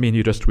 It doesn't mean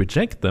you just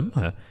reject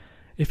them.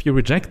 If you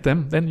reject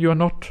them, then you are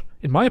not,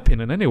 in my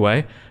opinion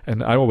anyway,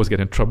 and I always get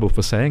in trouble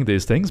for saying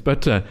these things,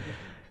 but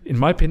in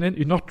my opinion,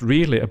 you're not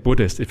really a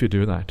Buddhist if you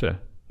do that.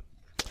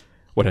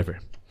 Whatever.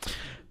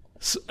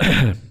 So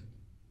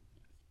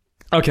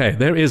okay,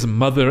 there is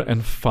mother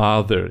and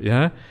father,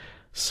 yeah?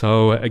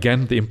 So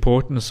again, the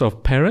importance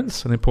of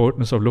parents and the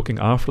importance of looking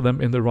after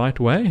them in the right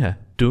way,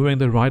 doing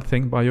the right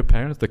thing by your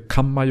parents, the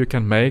kamma you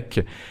can make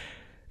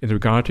in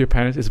regard to your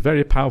parents is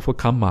very powerful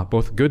kamma,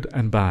 both good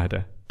and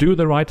bad. Do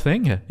the right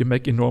thing, you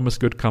make enormous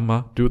good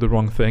kamma. Do the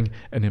wrong thing,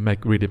 and you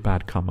make really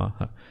bad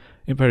kamma.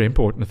 A very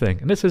important thing.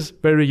 And this is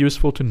very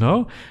useful to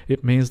know.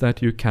 It means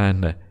that you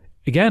can,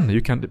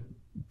 you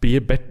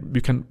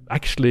can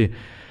actually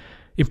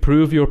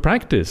improve your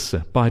practice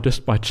by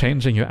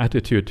changing your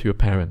attitude to your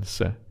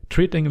parents,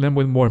 treating them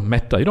with more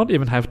metta. You don't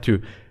even have to.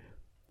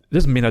 It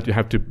doesn't mean that you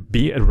have to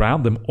be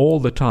around them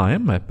all the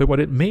time, but what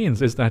it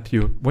means is that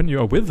when you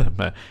are with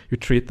them, you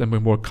treat them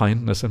with more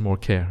kindness and more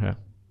care.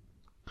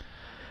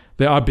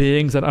 There are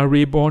beings that are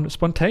reborn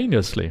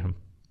spontaneously.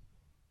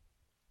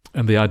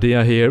 And the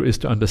idea here is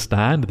to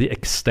understand the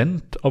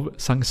extent of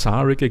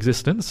samsaric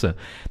existence,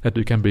 that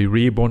you can be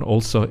reborn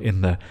also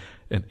in a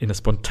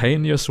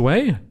spontaneous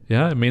way.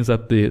 Yeah, it means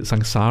that the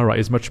samsara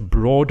is much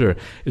broader.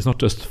 It's not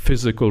just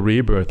physical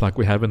rebirth like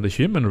we have in the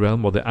human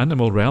realm or the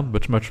animal realm,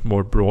 but much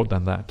more broad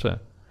than that.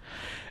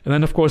 And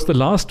then, of course, the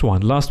last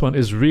one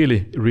is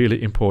really,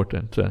 really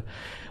important.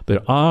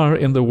 There are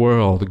in the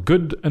world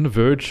good and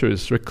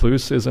virtuous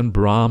recluses and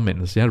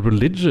Brahmins,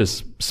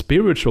 religious,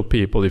 spiritual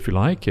people, if you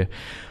like,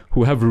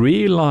 who have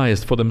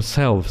realized for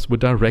themselves with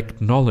direct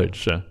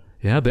knowledge.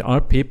 There are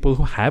people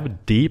who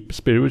have deep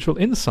spiritual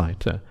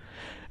insight.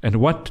 And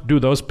what do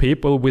those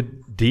people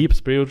with deep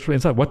spiritual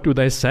insight, what do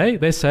they say?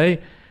 They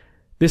say,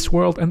 this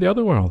world and the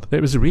other world,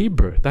 there is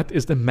rebirth. That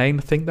is the main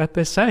thing that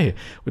they say.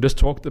 We just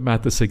talked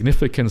about the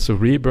significance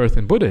of rebirth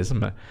in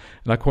Buddhism. And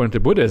according to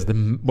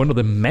Buddhism, one of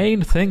the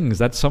main things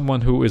that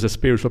someone who is a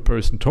spiritual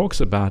person talks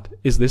about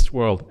is this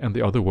world and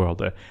the other world.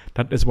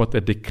 That is what they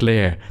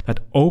declare.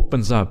 That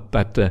opens up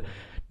that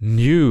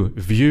new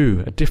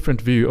view, a different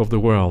view of the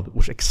world,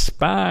 which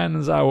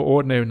expands our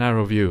ordinary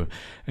narrow view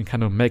and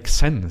kind of makes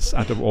sense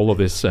out of all of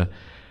this,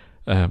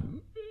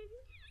 kind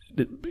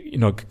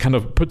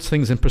of puts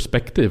things in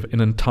perspective in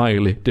an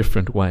entirely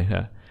different way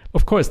here.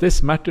 Of course,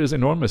 this matters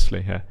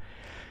enormously here.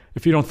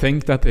 If you don't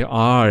think that there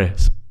are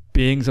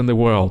beings in the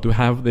world who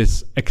have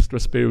this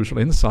extra spiritual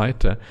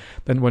insight,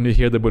 then when you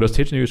hear the Buddha's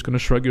teaching, you're just going to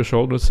shrug your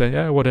shoulders and say,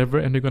 yeah, whatever,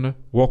 and you're going to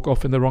walk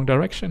off in the wrong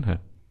direction here.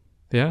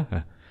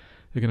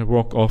 You're going to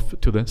walk off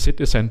to the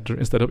city center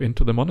instead of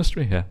into the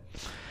monastery here.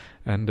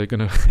 And they're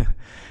going to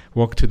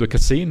walk to the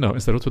casino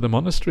instead of to the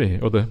monastery.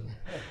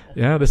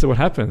 This is what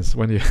happens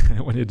when you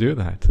do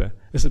that.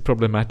 This is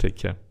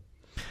problematic.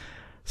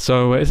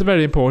 So it's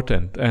very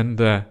important. And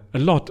a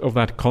lot of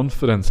that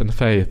confidence and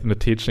faith in the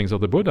teachings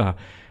of the Buddha,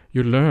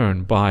 you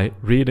learn by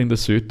reading the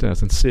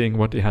suttas and seeing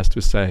what he has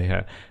to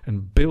say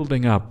and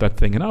building up that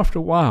thing. And after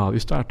a while, you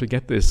start to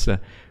get this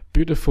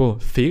beautiful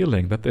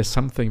feeling that there's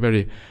something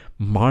very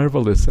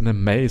marvelous and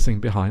amazing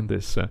behind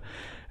this,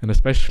 and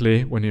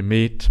especially when you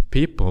meet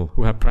people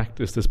who have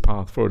practiced this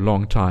path for a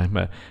long time,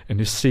 and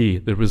you see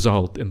the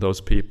result in those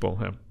people.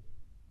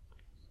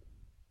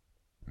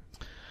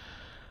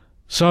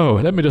 So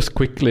let me just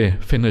quickly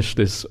finish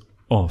this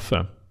off.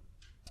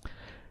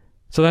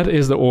 So that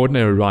is the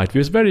ordinary right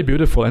view. It's very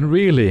beautiful, and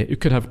really you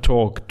could have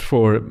talked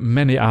for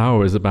many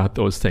hours about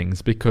those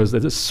things, because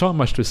there's so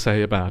much to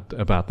say about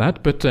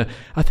that, but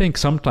I think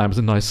sometimes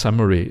a nice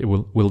summary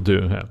will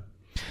do.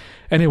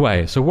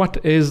 Anyway, so what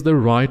is the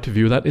right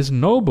view that is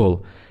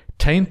noble,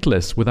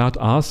 taintless, without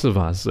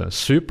asavas,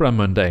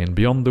 supramundane,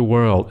 beyond the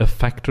world, a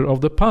factor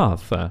of the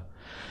path?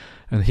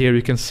 And here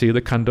you can see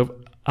the kind of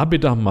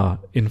Abhidhamma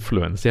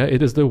influence.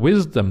 It is the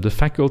wisdom, the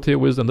faculty of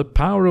wisdom, the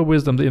power of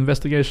wisdom, the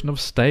investigation of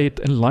state,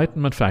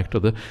 enlightenment factor,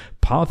 the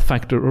path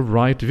factor of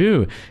right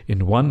view,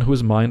 in one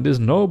whose mind is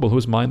noble,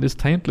 whose mind is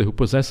taintless, who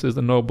possesses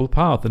the noble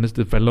path and is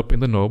developing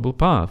the noble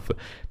path.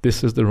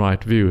 This is the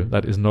right view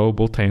that is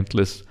noble,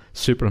 taintless,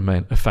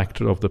 superman, a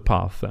factor of the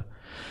path.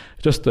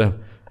 Just a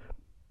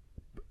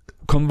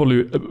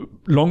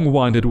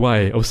long-winded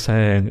way of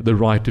saying the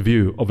right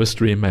view of a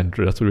stream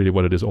entry. That's really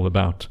what it is all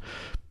about.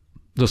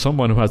 So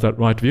someone who has that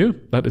right view,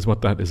 that is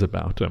what that is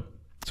about.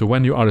 So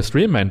when you are a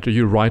stream entry,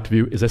 your right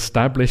view is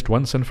established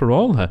once and for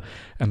all,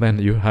 and then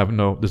you have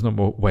there's no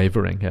more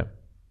wavering here.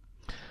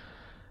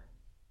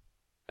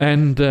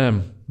 And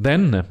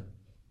then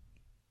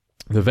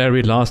the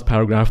very last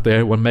paragraph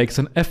there, one makes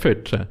an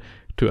effort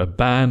to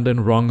abandon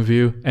wrong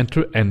view and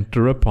to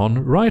enter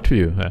upon right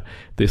view.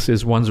 This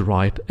is one's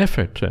right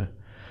effort.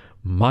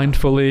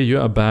 Mindfully you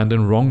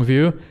abandon wrong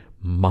view,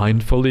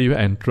 mindfully you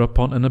enter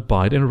upon and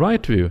abide in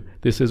right view.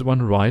 This is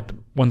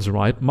one's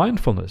right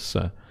mindfulness.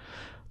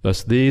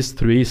 Thus these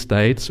three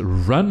states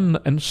run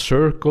and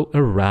circle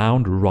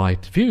around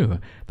right view.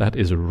 That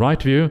is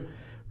right view,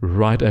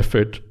 right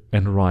effort,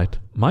 and right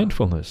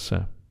mindfulness.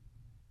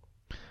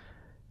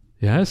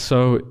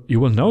 So you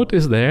will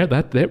notice there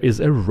that there is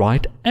a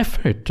right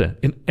effort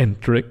in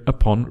entering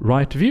upon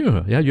right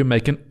view. You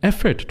make an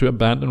effort to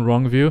abandon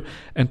wrong view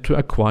and to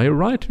acquire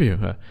right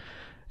view.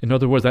 In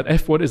other words,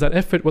 what is that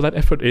effort? Well, that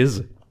effort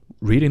is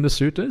reading the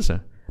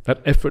suttas.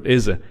 That effort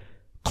is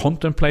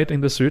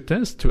contemplating the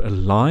suttas to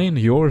align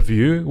your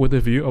view with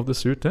the view of the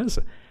suttas.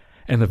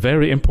 And a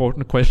very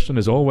important question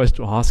is always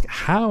to ask,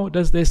 how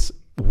does this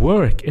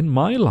work in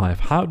my life?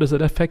 How does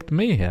it affect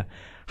me?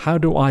 How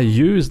do I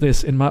use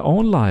this in my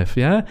own life,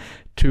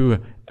 to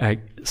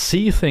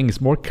see things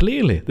more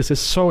clearly? This is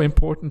so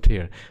important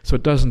here. So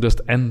it doesn't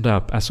just end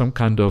up as some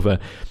kind of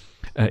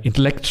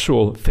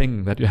intellectual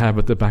thing that you have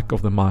at the back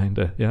of the mind,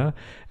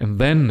 And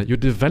then you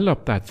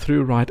develop that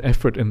through right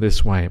effort in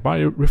this way, by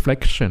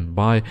reflection,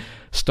 by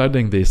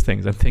studying these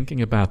things and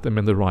thinking about them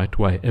in the right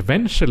way.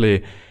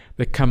 Eventually,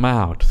 they come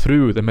out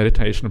through the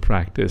meditation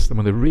practice, and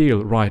when the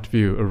real right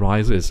view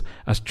arises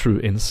as true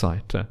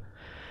insight.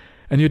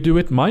 And you do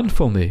it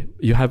mindfully.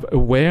 You have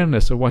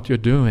awareness of what you're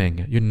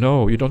doing. You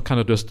don't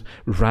kind of just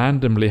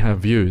randomly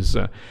have views,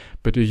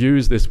 but you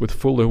use this with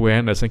full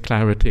awareness and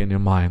clarity in your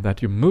mind,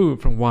 that you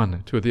move from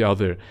one to the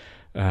other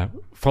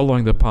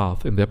following the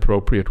path in the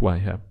appropriate way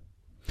here.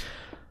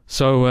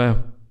 So,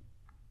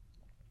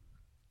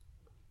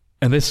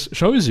 and this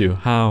shows you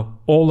how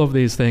all of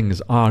these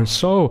things are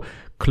so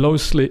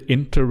closely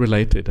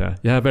interrelated.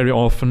 Very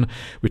often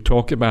we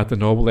talk about the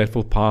Noble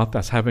Eightfold Path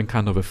as having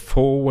kind of a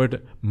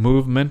forward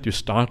movement. You're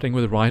starting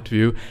with the right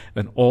view,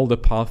 then all the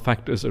path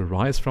factors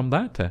arise from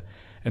that.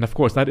 And of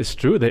course that is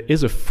true. There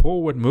is a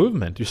forward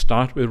movement. You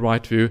start with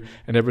right view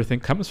and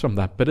everything comes from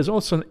that. But there's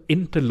also an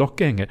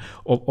interlocking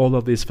of all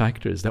of these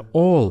factors. They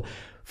all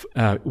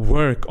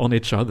work on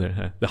each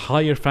other. The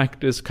higher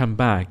factors come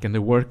back and they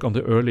work on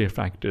the earlier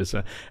factors.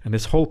 And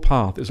this whole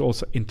path is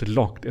also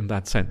interlocked in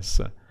that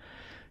sense.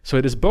 So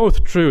it is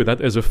both true that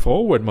there's a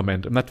forward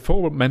momentum. That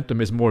forward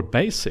momentum is more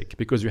basic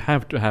because you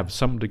have to have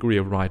some degree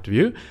of right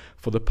view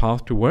for the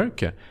path to work.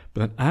 But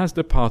then as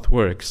the path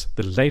works,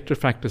 the later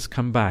factors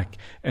come back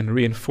and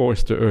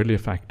reinforce the earlier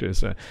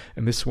factors.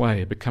 In this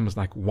way, it becomes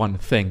like one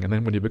thing. And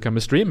then when you become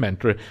a stream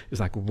mentor,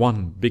 it's like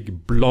one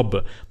big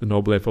blob, the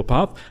Noble Eightfold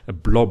Path, a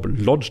blob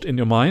lodged in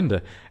your mind.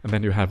 And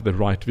then you have the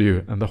right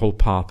view and the whole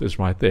path is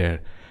right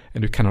there.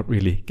 And you cannot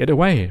really get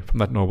away from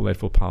that Noble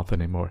Eightfold Path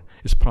anymore.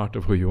 It's part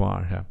of who you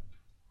are.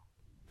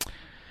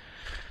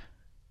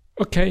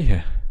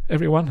 Okay,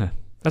 everyone,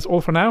 that's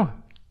all for now.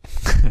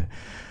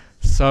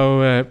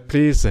 So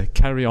please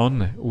carry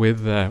on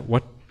with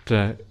what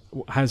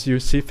as you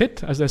see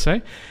fit, as they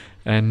say,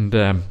 and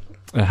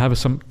have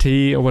some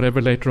tea or whatever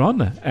later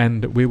on,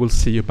 and we will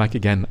see you back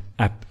again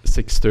at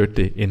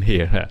 6:30 in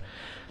here.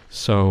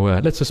 So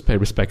let's just pay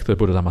respect to the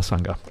Buddha Dhamma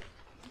Sangha.